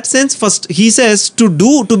 in that sense, first he says to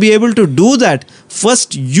be able to do that,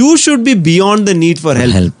 first you should be beyond the need for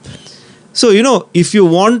help. So, if you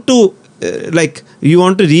want to you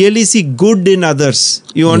want to really see good in others,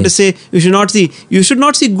 you want to say, you should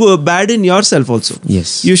not see bad in yourself also.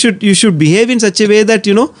 Yes. You should behave in such a way that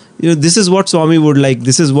this is what Swami would like,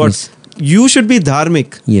 this is what you should be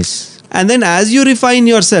dharmic. Yes. And then as you refine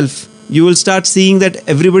yourself, you will start seeing that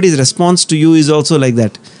everybody's response to you is also like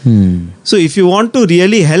that. So if you want to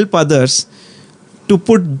really help others, to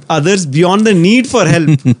put others beyond the need for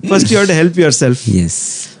help, first you have to help yourself.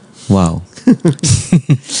 Yes. Wow.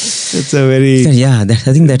 It's a very I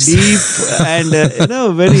think that's deep and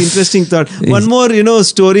very interesting thought. One more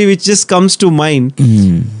story which just comes to mind.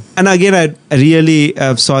 And again, I really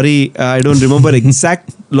sorry, I don't remember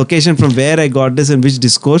exact location from where I got this and which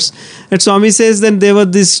discourse. And Swami says then there were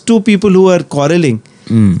these two people who were quarreling,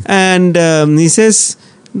 and he says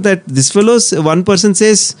that one person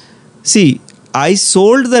says, see, I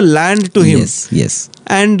sold the land to him. Yes.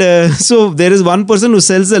 And so there is one person who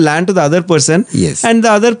sells the land to the other person. Yes. And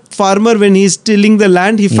the other farmer, when he's tilling the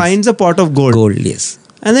land, he finds a pot of gold.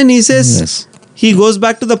 And then he says, he goes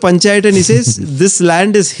back to the panchayat and he says, this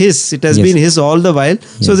land is his. It has been his all the while.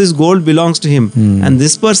 So this gold belongs to him. And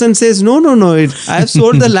this person says, no. I have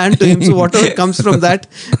sold the land to him. So whatever comes from that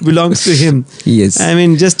belongs to him. Yes. I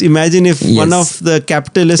mean, just imagine if one of the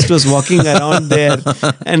capitalists was walking around there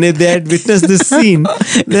and if they had witnessed this scene.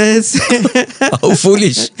 How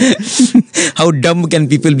foolish. How dumb can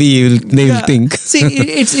people be, they will think. See,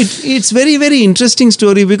 it's very, very interesting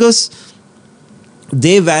story because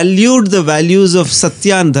they valued the values of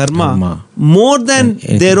Sathya and Dharma more than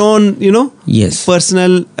their own,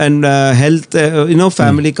 personal and health,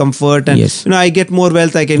 family comfort. And, I get more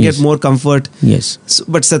wealth, I can get more comfort. Yes. So,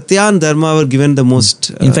 but Sathya and Dharma were given the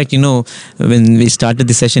most. In fact, when we started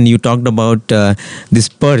the session, you talked about this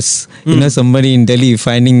purse. Somebody in Delhi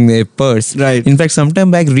finding a purse. Right. In fact,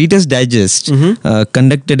 sometime back, Reader's Digest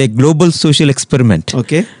conducted a global social experiment.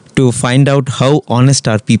 Okay. To find out how honest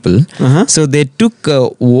are people. So they took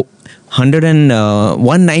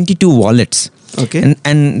 192 wallets. Okay.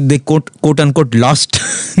 And they quote unquote lost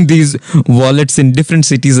these wallets in different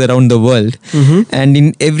cities around the world. And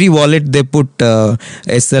in every wallet they put a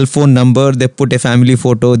cell phone number, they put a family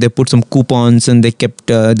photo, they put some coupons, and they kept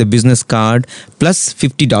the business card plus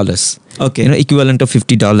 $50. Okay. Equivalent of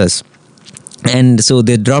 $50. And so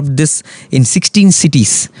they dropped this in 16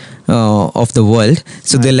 cities of the world.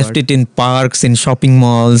 So they left it in parks, in shopping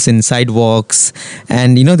malls, in sidewalks.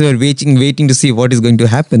 And, they were waiting to see what is going to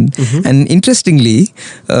happen. And interestingly,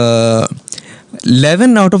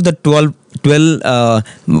 11 out of the 12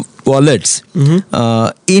 wallets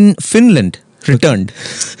in Finland returned.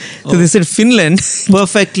 So they said Finland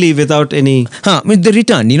perfectly without any. They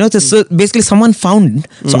returned. So basically someone found.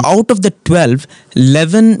 So out of the 12,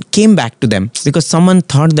 11 came back to them because someone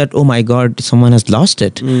thought that, oh my God, someone has lost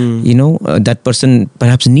it. That person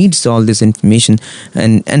perhaps needs all this information,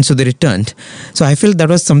 and so they returned. So I felt that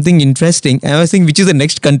was something interesting. I was thinking, which is the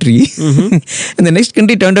next country? And the next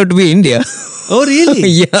country turned out to be India. Oh, really?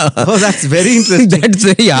 Yeah. Oh, that's very interesting. That's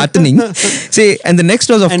very heartening. See, and the next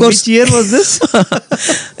was, of course. Which year was this?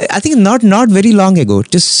 I think not very long ago,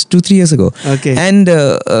 just 2-3 years ago. Okay. And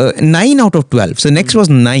 9 out of 12. So next was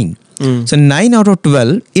 9. So 9 out of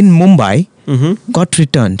 12 in Mumbai got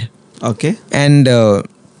returned. Okay.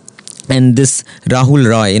 And this Rahul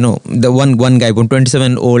Roy, the one guy,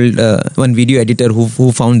 27-old, one video editor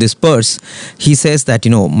who found this purse, he says that,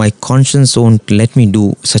 my conscience won't let me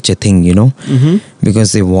do such a thing,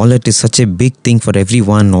 because the wallet is such a big thing for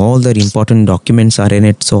everyone. All the important documents are in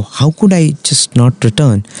it. So how could I just not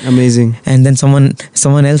return? Amazing. And then someone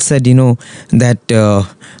else said, that,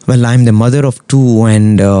 well, I'm the mother of 2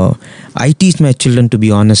 and I teach my children to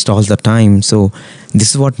be honest all the time. So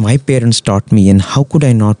this is what my parents taught me, and how could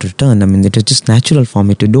I not return? I mean, it is just natural for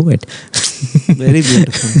me to do it. Very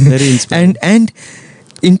beautiful. Very inspiring. And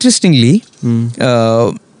interestingly,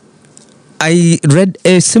 I read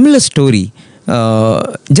a similar story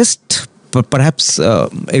just perhaps a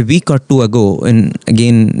week or 2 ago in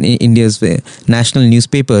India's national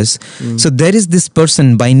newspapers. So there is this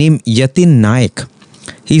person by name Yatin Naik.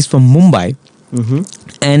 He's from Mumbai,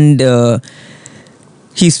 and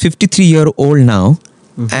he's 53-year-old now,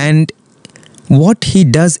 and what he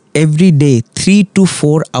does every day, 3 to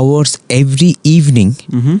 4 hours every evening,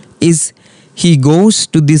 is he goes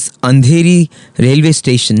to this Andheri railway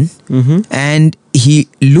station and he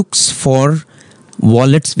looks for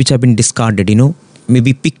wallets which have been discarded.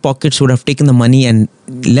 Maybe pickpockets would have taken the money and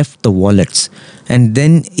left the wallets, and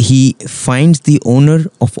then he finds the owner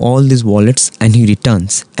of all these wallets and he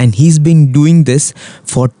returns, and he's been doing this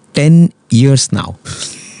for 10 years now.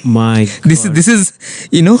 My God. This is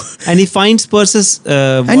and he finds purses,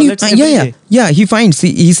 wallets every day. Yeah, he finds.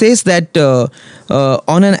 He says that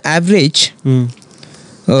on an average,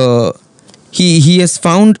 he has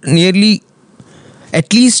found nearly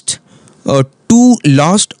at least 2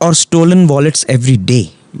 lost or stolen wallets every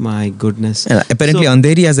day. My goodness. Apparently,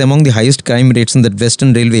 Andheri has among the highest crime rates in the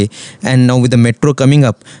Western Railway, and now with the metro coming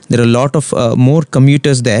up, there are a lot of more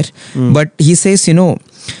commuters there. But he says,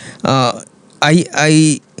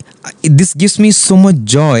 this gives me so much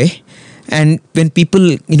joy. And when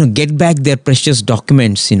people, get back their precious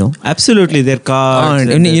documents, Absolutely, their cards.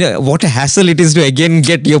 What a hassle it is to again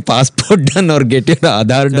get your passport done or get your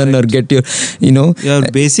Aadhaar done or get your, Your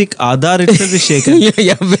basic Aadhaar itself is shaken.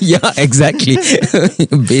 yeah, exactly.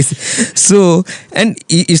 Basic. So, and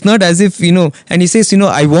it's not as if, and he says,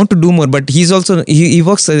 I want to do more, but he's also, he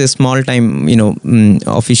works as a small time,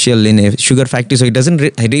 official in a sugar factory. So he doesn't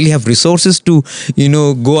really have resources to,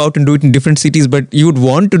 go out and do it in different cities, but you would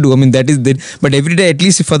want to do. I mean, that is but every day, at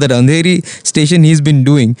least for that Andheri station, he's been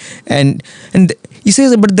doing, and he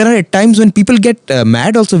says, but there are times when people get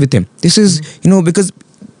mad also with him. This is because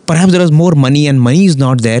perhaps there was more money and money is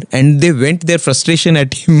not there, and they vent their frustration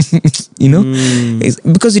at him,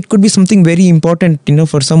 because it could be something very important,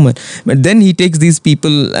 for someone. But then he takes these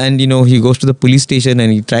people and he goes to the police station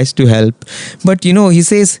and he tries to help. But he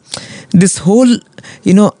says this whole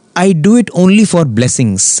I do it only for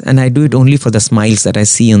blessings, and I do it only for the smiles that I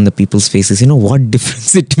see on the people's faces. What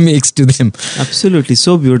difference it makes to them. Absolutely.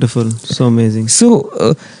 So beautiful. So amazing.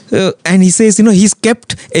 So, and he says, he's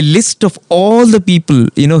kept a list of all the people,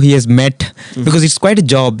 he has met, because it's quite a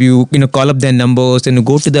job. You call up their numbers and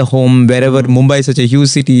go to their home, wherever. Mumbai is such a huge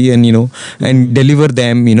city, and, and deliver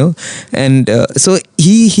them, And so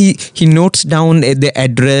he notes down the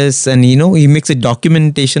address, and, he makes a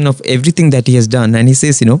documentation of everything that he has done. And he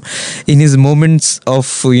says, in his moments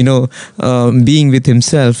of, being with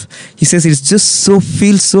himself, he says it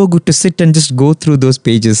feels so good to sit and just go through those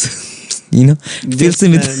pages. Fills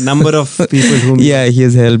him with number of people whom he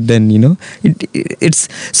has helped, and it's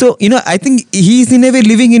so I think he's in a way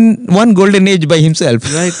living in one golden age by himself.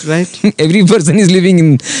 Right. Every person is living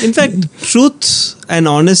in fact, truth and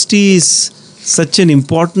honesty is such an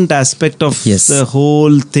important aspect of the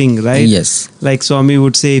whole thing, right? Yes. Like Swami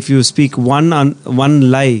would say, if you speak one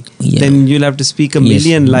lie, then you'll have to speak a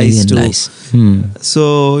million lies too.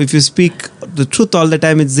 So if you speak the truth all the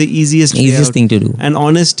time, it's the easiest thing to do. And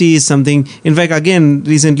honesty is something. In fact, again,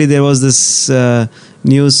 recently there was this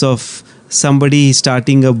news of somebody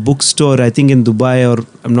starting a bookstore, I think in Dubai, or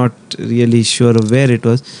I'm not really sure of where it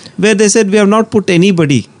was, where they said we have not put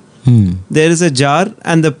anybody. There is a jar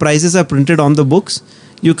and the prices are printed on the books.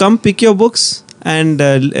 You come pick your books and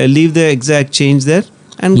leave the exact change there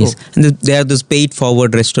and yes. go. And there are those paid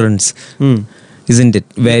forward restaurants, isn't it?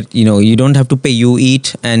 Where you don't have to pay, you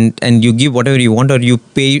eat and you give whatever you want, or you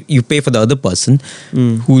pay for the other person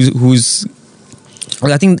who's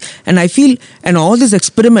I think, and I feel, and all these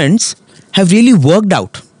experiments have really worked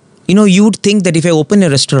out. You would think that if I open a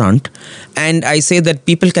restaurant and I say that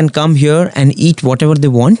people can come here and eat whatever they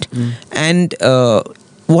want, and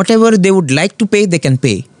whatever they would like to pay, they can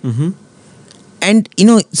pay. And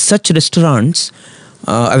such restaurants,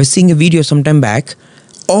 I was seeing a video sometime back,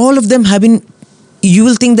 all of them have been, you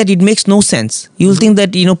will think that it makes no sense. You will think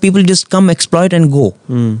that people just come, exploit and go.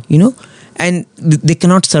 And they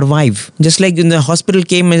cannot survive. Just like when the hospital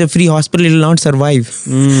came as a free hospital, it will not survive.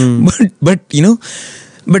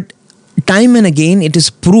 But time and again it is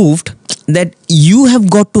proved that you have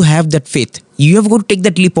got to have that faith. You have got to take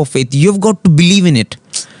that leap of faith. You have got to believe in it,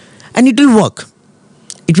 and it will work.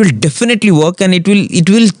 It will definitely work, and it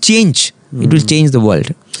will change. It will change the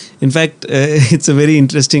world. In fact, it's a very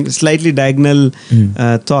interesting, slightly diagonal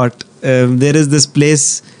thought. There is this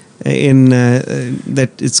place in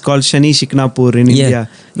that it's called Shani Shignapur in India,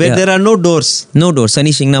 where there are no doors. No doors.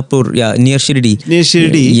 Shani Shignapur, near Shirdi. Near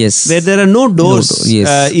Shirdi, yes. Where there are no doors.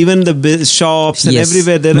 Yes. Even the shops and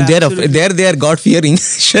everywhere they are God fearing.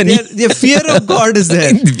 Shani. Their fear of God is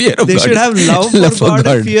there. They should have love for God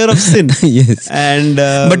and fear of sin. Yes. And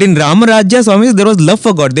but in Rama Rajya Swamis, there was love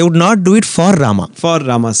for God. They would not do it for Rama. For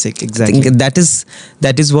Rama's sake, exactly. I think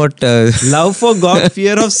that is what love for God,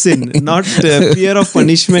 fear of sin, not fear of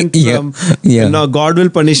punishment. No, God will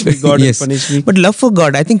punish me. God will punish me. But love for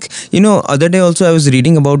God. I think other day also I was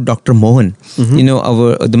reading about Dr. Mohan.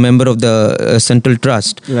 The member of the Central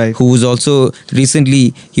Trust, right, who was also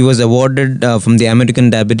recently he was awarded from the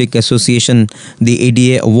American Diabetic Association the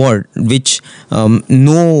ADA award, which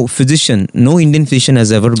no Indian physician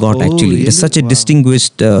has ever got. Actually, really? It is such a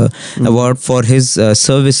distinguished award for his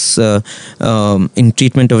service in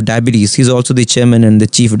treatment of diabetes. He's also the chairman and the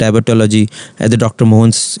chief of diabetology at the Dr.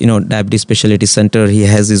 Mohan's Diabetes Specialty Center. He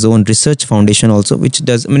has his own research foundation also, which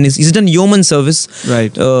does, he's done yeoman service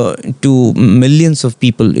to millions of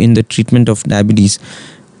people in the treatment of diabetes.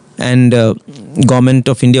 And Government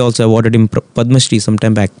of India also awarded him Padma Shri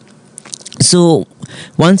sometime back. So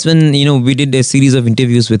once when we did a series of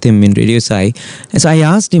interviews with him in Radio Sai, so I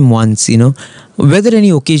asked him once, whether any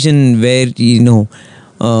occasion where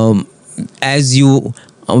as you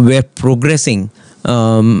were progressing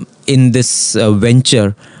in this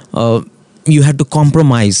venture, you had to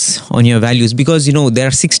compromise on your values, because there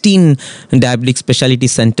are 16 diabetic specialty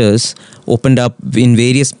centers opened up in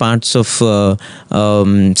various parts of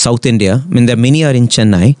South India. There many are in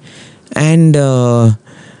Chennai, and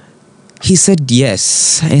he said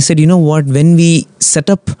yes. I said, what, when we set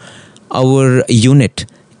up our unit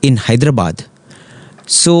in Hyderabad,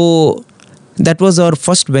 so that was our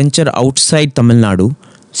first venture outside Tamil Nadu,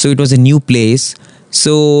 so it was a new place.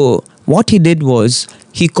 So what he did was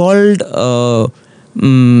he called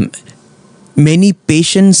many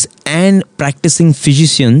patients and practicing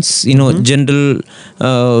physicians, general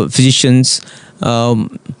physicians, a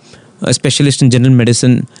specialist in general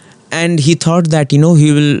medicine, and he thought that he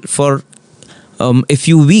will, for a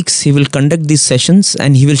few weeks, he will conduct these sessions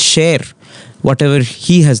and he will share whatever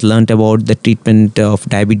he has learnt about the treatment of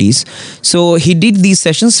diabetes. So he did these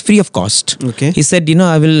sessions free of cost. Okay. He said,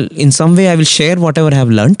 I will, in some way, I will share whatever I have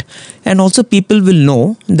learnt, and also people will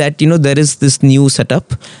know that, there is this new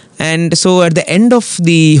setup. And so at the end of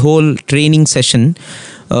the whole training session,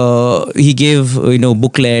 he gave,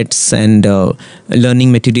 booklets and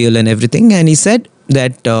learning material and everything. And he said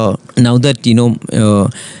that now that,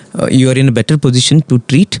 you are in a better position to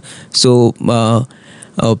treat, so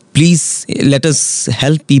please let us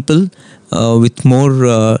help people with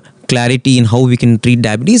more clarity in how we can treat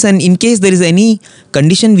diabetes. And in case there is any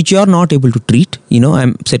condition which you are not able to treat,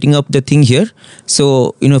 I'm setting up the thing here.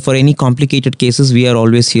 So, for any complicated cases, we are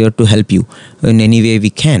always here to help you in any way we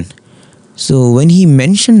can. So when he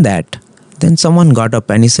mentioned that, then someone got up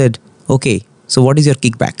and he said, okay, so what is your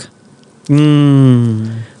kickback?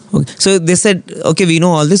 Okay. So they said, okay, we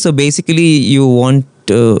know all this. So basically you want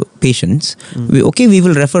patients. We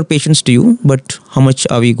will refer patients to you, but how much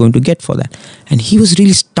are we going to get for that? And he was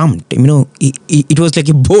really stumped. It was like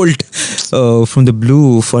a bolt from the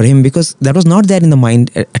blue for him, because that was not there in the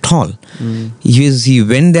mind at all. He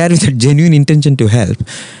went there with a genuine intention to help.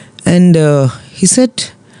 And he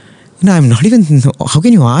said, I'm not even, how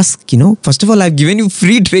can you ask, first of all, I've given you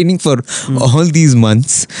free training for all these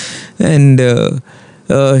months. And the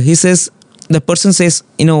person says,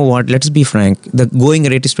 what, let's be frank, the going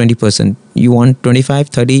rate is 20%. You want 25,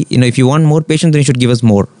 30, if you want more patients, then you should give us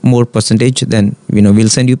more percentage, then, we'll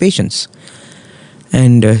send you patients.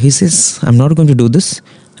 And he says, I'm not going to do this.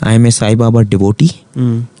 I am a Sai Baba devotee.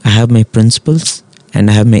 I have my principles and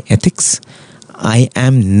I have my ethics. I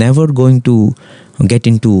am never going to get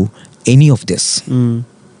into any of this.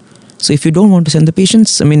 So if you don't want to send the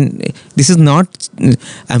patients, this is not,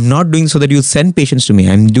 I'm not doing so that you send patients to me.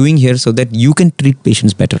 I'm doing here so that you can treat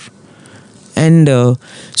patients better. And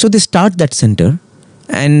so they start that center,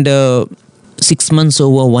 and 6 months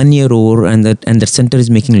over, 1 year over, and that center is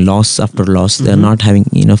making loss after loss. They're not having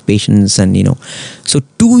enough patients, and so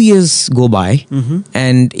 2 years go by,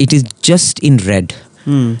 and it is just in red.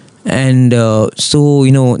 And so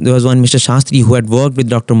there was one Mr. Shastri who had worked with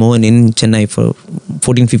Dr. Mohan in Chennai for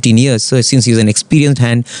 14-15 years. So since he's an experienced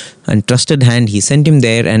hand and trusted hand, he sent him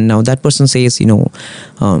there. And now that person says,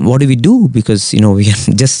 what do we do? Because we are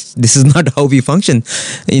this is not how we function.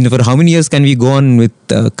 For how many years can we go on with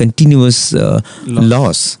continuous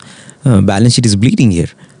loss? Balance sheet is bleeding here.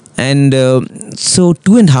 And so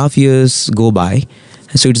 2.5 years go by.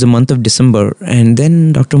 So it's the month of December, and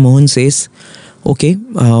then Dr. Mohan says, okay,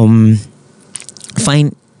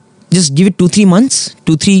 fine, just give it 2-3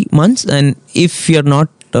 months, and if you're not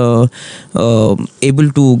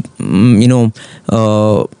able to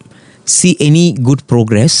see any good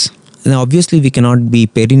progress, then obviously we cannot be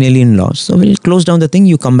perennially in loss, so we'll close down the thing.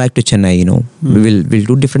 You come back to Chennai, we'll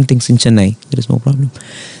do different things in Chennai, there is no problem.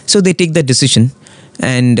 So they take that decision,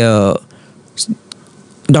 and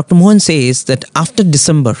Dr. Mohan says that after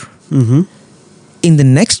December, in the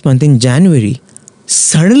next month, in January,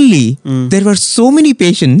 suddenly there were so many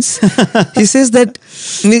patients. He says that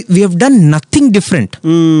we have done nothing different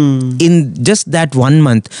in just that 1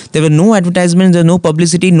 month. There were no advertisements, there were no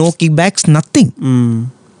publicity, no kickbacks, nothing.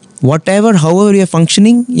 Whatever, however we are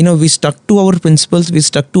functioning, we stuck to our principles, we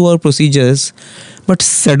stuck to our procedures, but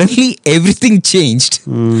suddenly everything changed.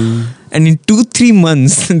 And in 2-3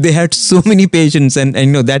 months, they had so many patients, and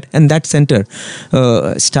that center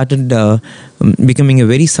started becoming a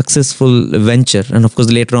very successful venture. And of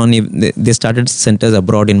course, later on, they started centers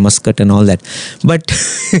abroad in Muscat and all that. But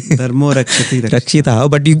Dharmo Rakshati Rakshita.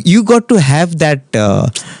 But you got to have that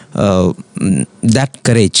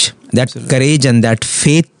courage. Absolutely. Courage and that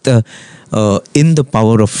faith in the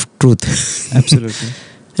power of truth. Absolutely.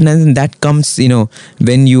 And then that comes,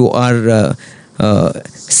 when you are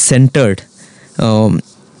centered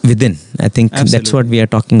within. I think that's what we are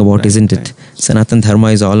talking about, right, isn't it? Sanatana Dharma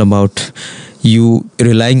is all about you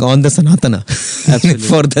relying on the Sanatana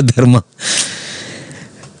for the Dharma.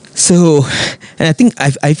 So, and I think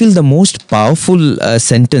I feel the most powerful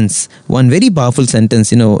sentence, one very powerful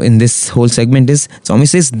sentence, in this whole segment is, Swami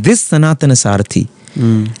says, this Sanatana Sarathi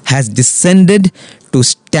has descended to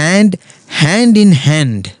stand hand in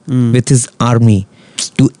hand with his army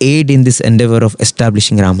to aid in this endeavor of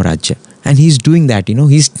establishing Ramarajya. And he's doing that,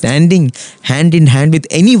 he's standing hand in hand with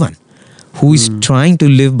anyone who is trying to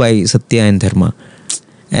live by Sathya and Dharma.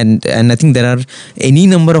 And I think there are any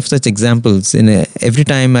number of such examples. Every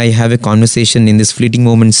time I have a conversation in this Fleeting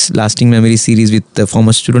Moments Lasting Memory series with the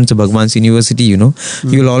former students of Bhagawan's University,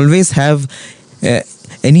 you'll always have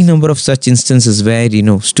any number of such instances where,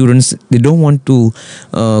 students, they don't want to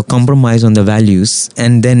compromise on the values,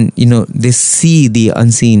 and then, they see the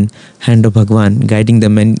unseen hand of Bhagawan guiding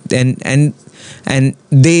them, and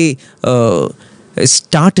they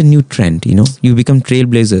start a new trend. You become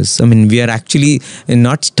trailblazers. We are actually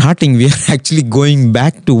not starting, we are actually going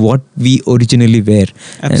back to what we originally were.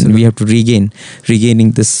 Absolutely. And we have to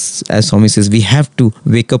regaining this, as Swami says, we have to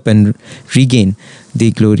wake up and regain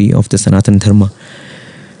the glory of the Sanatana Dharma.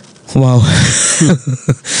 Wow.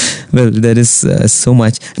 Well, there is so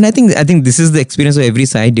much, and I think this is the experience of every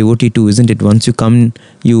Sai devotee too, isn't it? Once you come,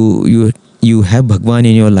 you have Bhagawan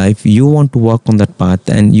in your life, you want to walk on that path,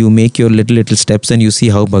 and you make your little steps, and you see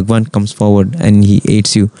how Bhagawan comes forward and he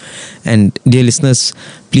aids you. And dear listeners,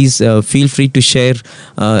 please feel free to share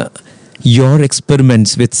your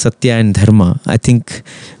experiments with Sathya and Dharma. I think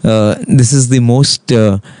this is the most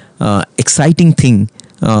exciting thing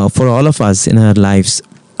for all of us in our lives.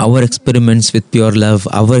 Our experiments with pure love,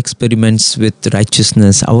 our experiments with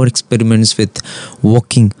righteousness, our experiments with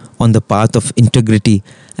walking on the path of integrity.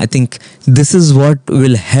 I think this is what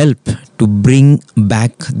will help to bring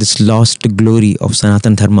back this lost glory of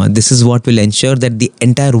Sanatana Dharma. This is what will ensure that the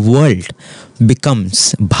entire world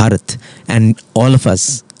becomes Bharat, and all of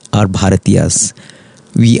us are Bharatiyas.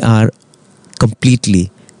 We are completely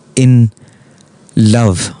in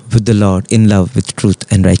love with the Lord, in love with truth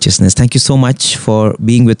and righteousness. Thank you so much for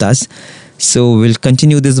being with us. So we'll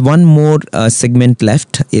continue. There's one more segment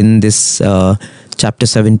left in this chapter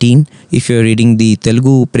 17. If you're reading the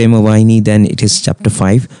Telugu Prema Vahini, then it is chapter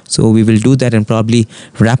 5. So we will do that and probably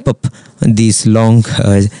wrap up these long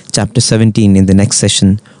chapter 17 in the next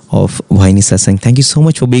session of Vahini Satsang. Thank you so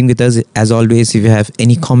much for being with us. As always, if you have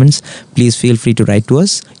any comments, please feel free to write to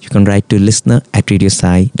us. You can write to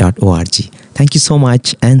listener@radiosai.org. Thank you so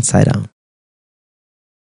much, and Sai Ram.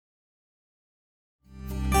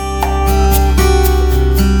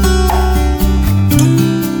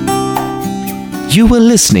 You were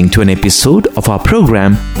listening to an episode of our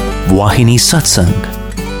program Vahini Satsang.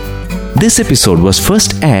 This episode was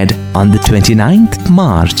first aired on the 29th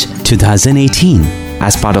March 2018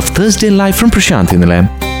 as part of Thursday Live from Prasanthi Nilayam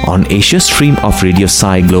on Asia stream of Radio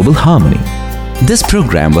Sai Global Harmony. This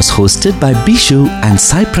program was hosted by Bishu and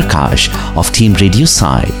Sai Prakash of Team Radio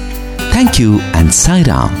Sai. Thank you and Sai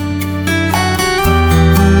Ram.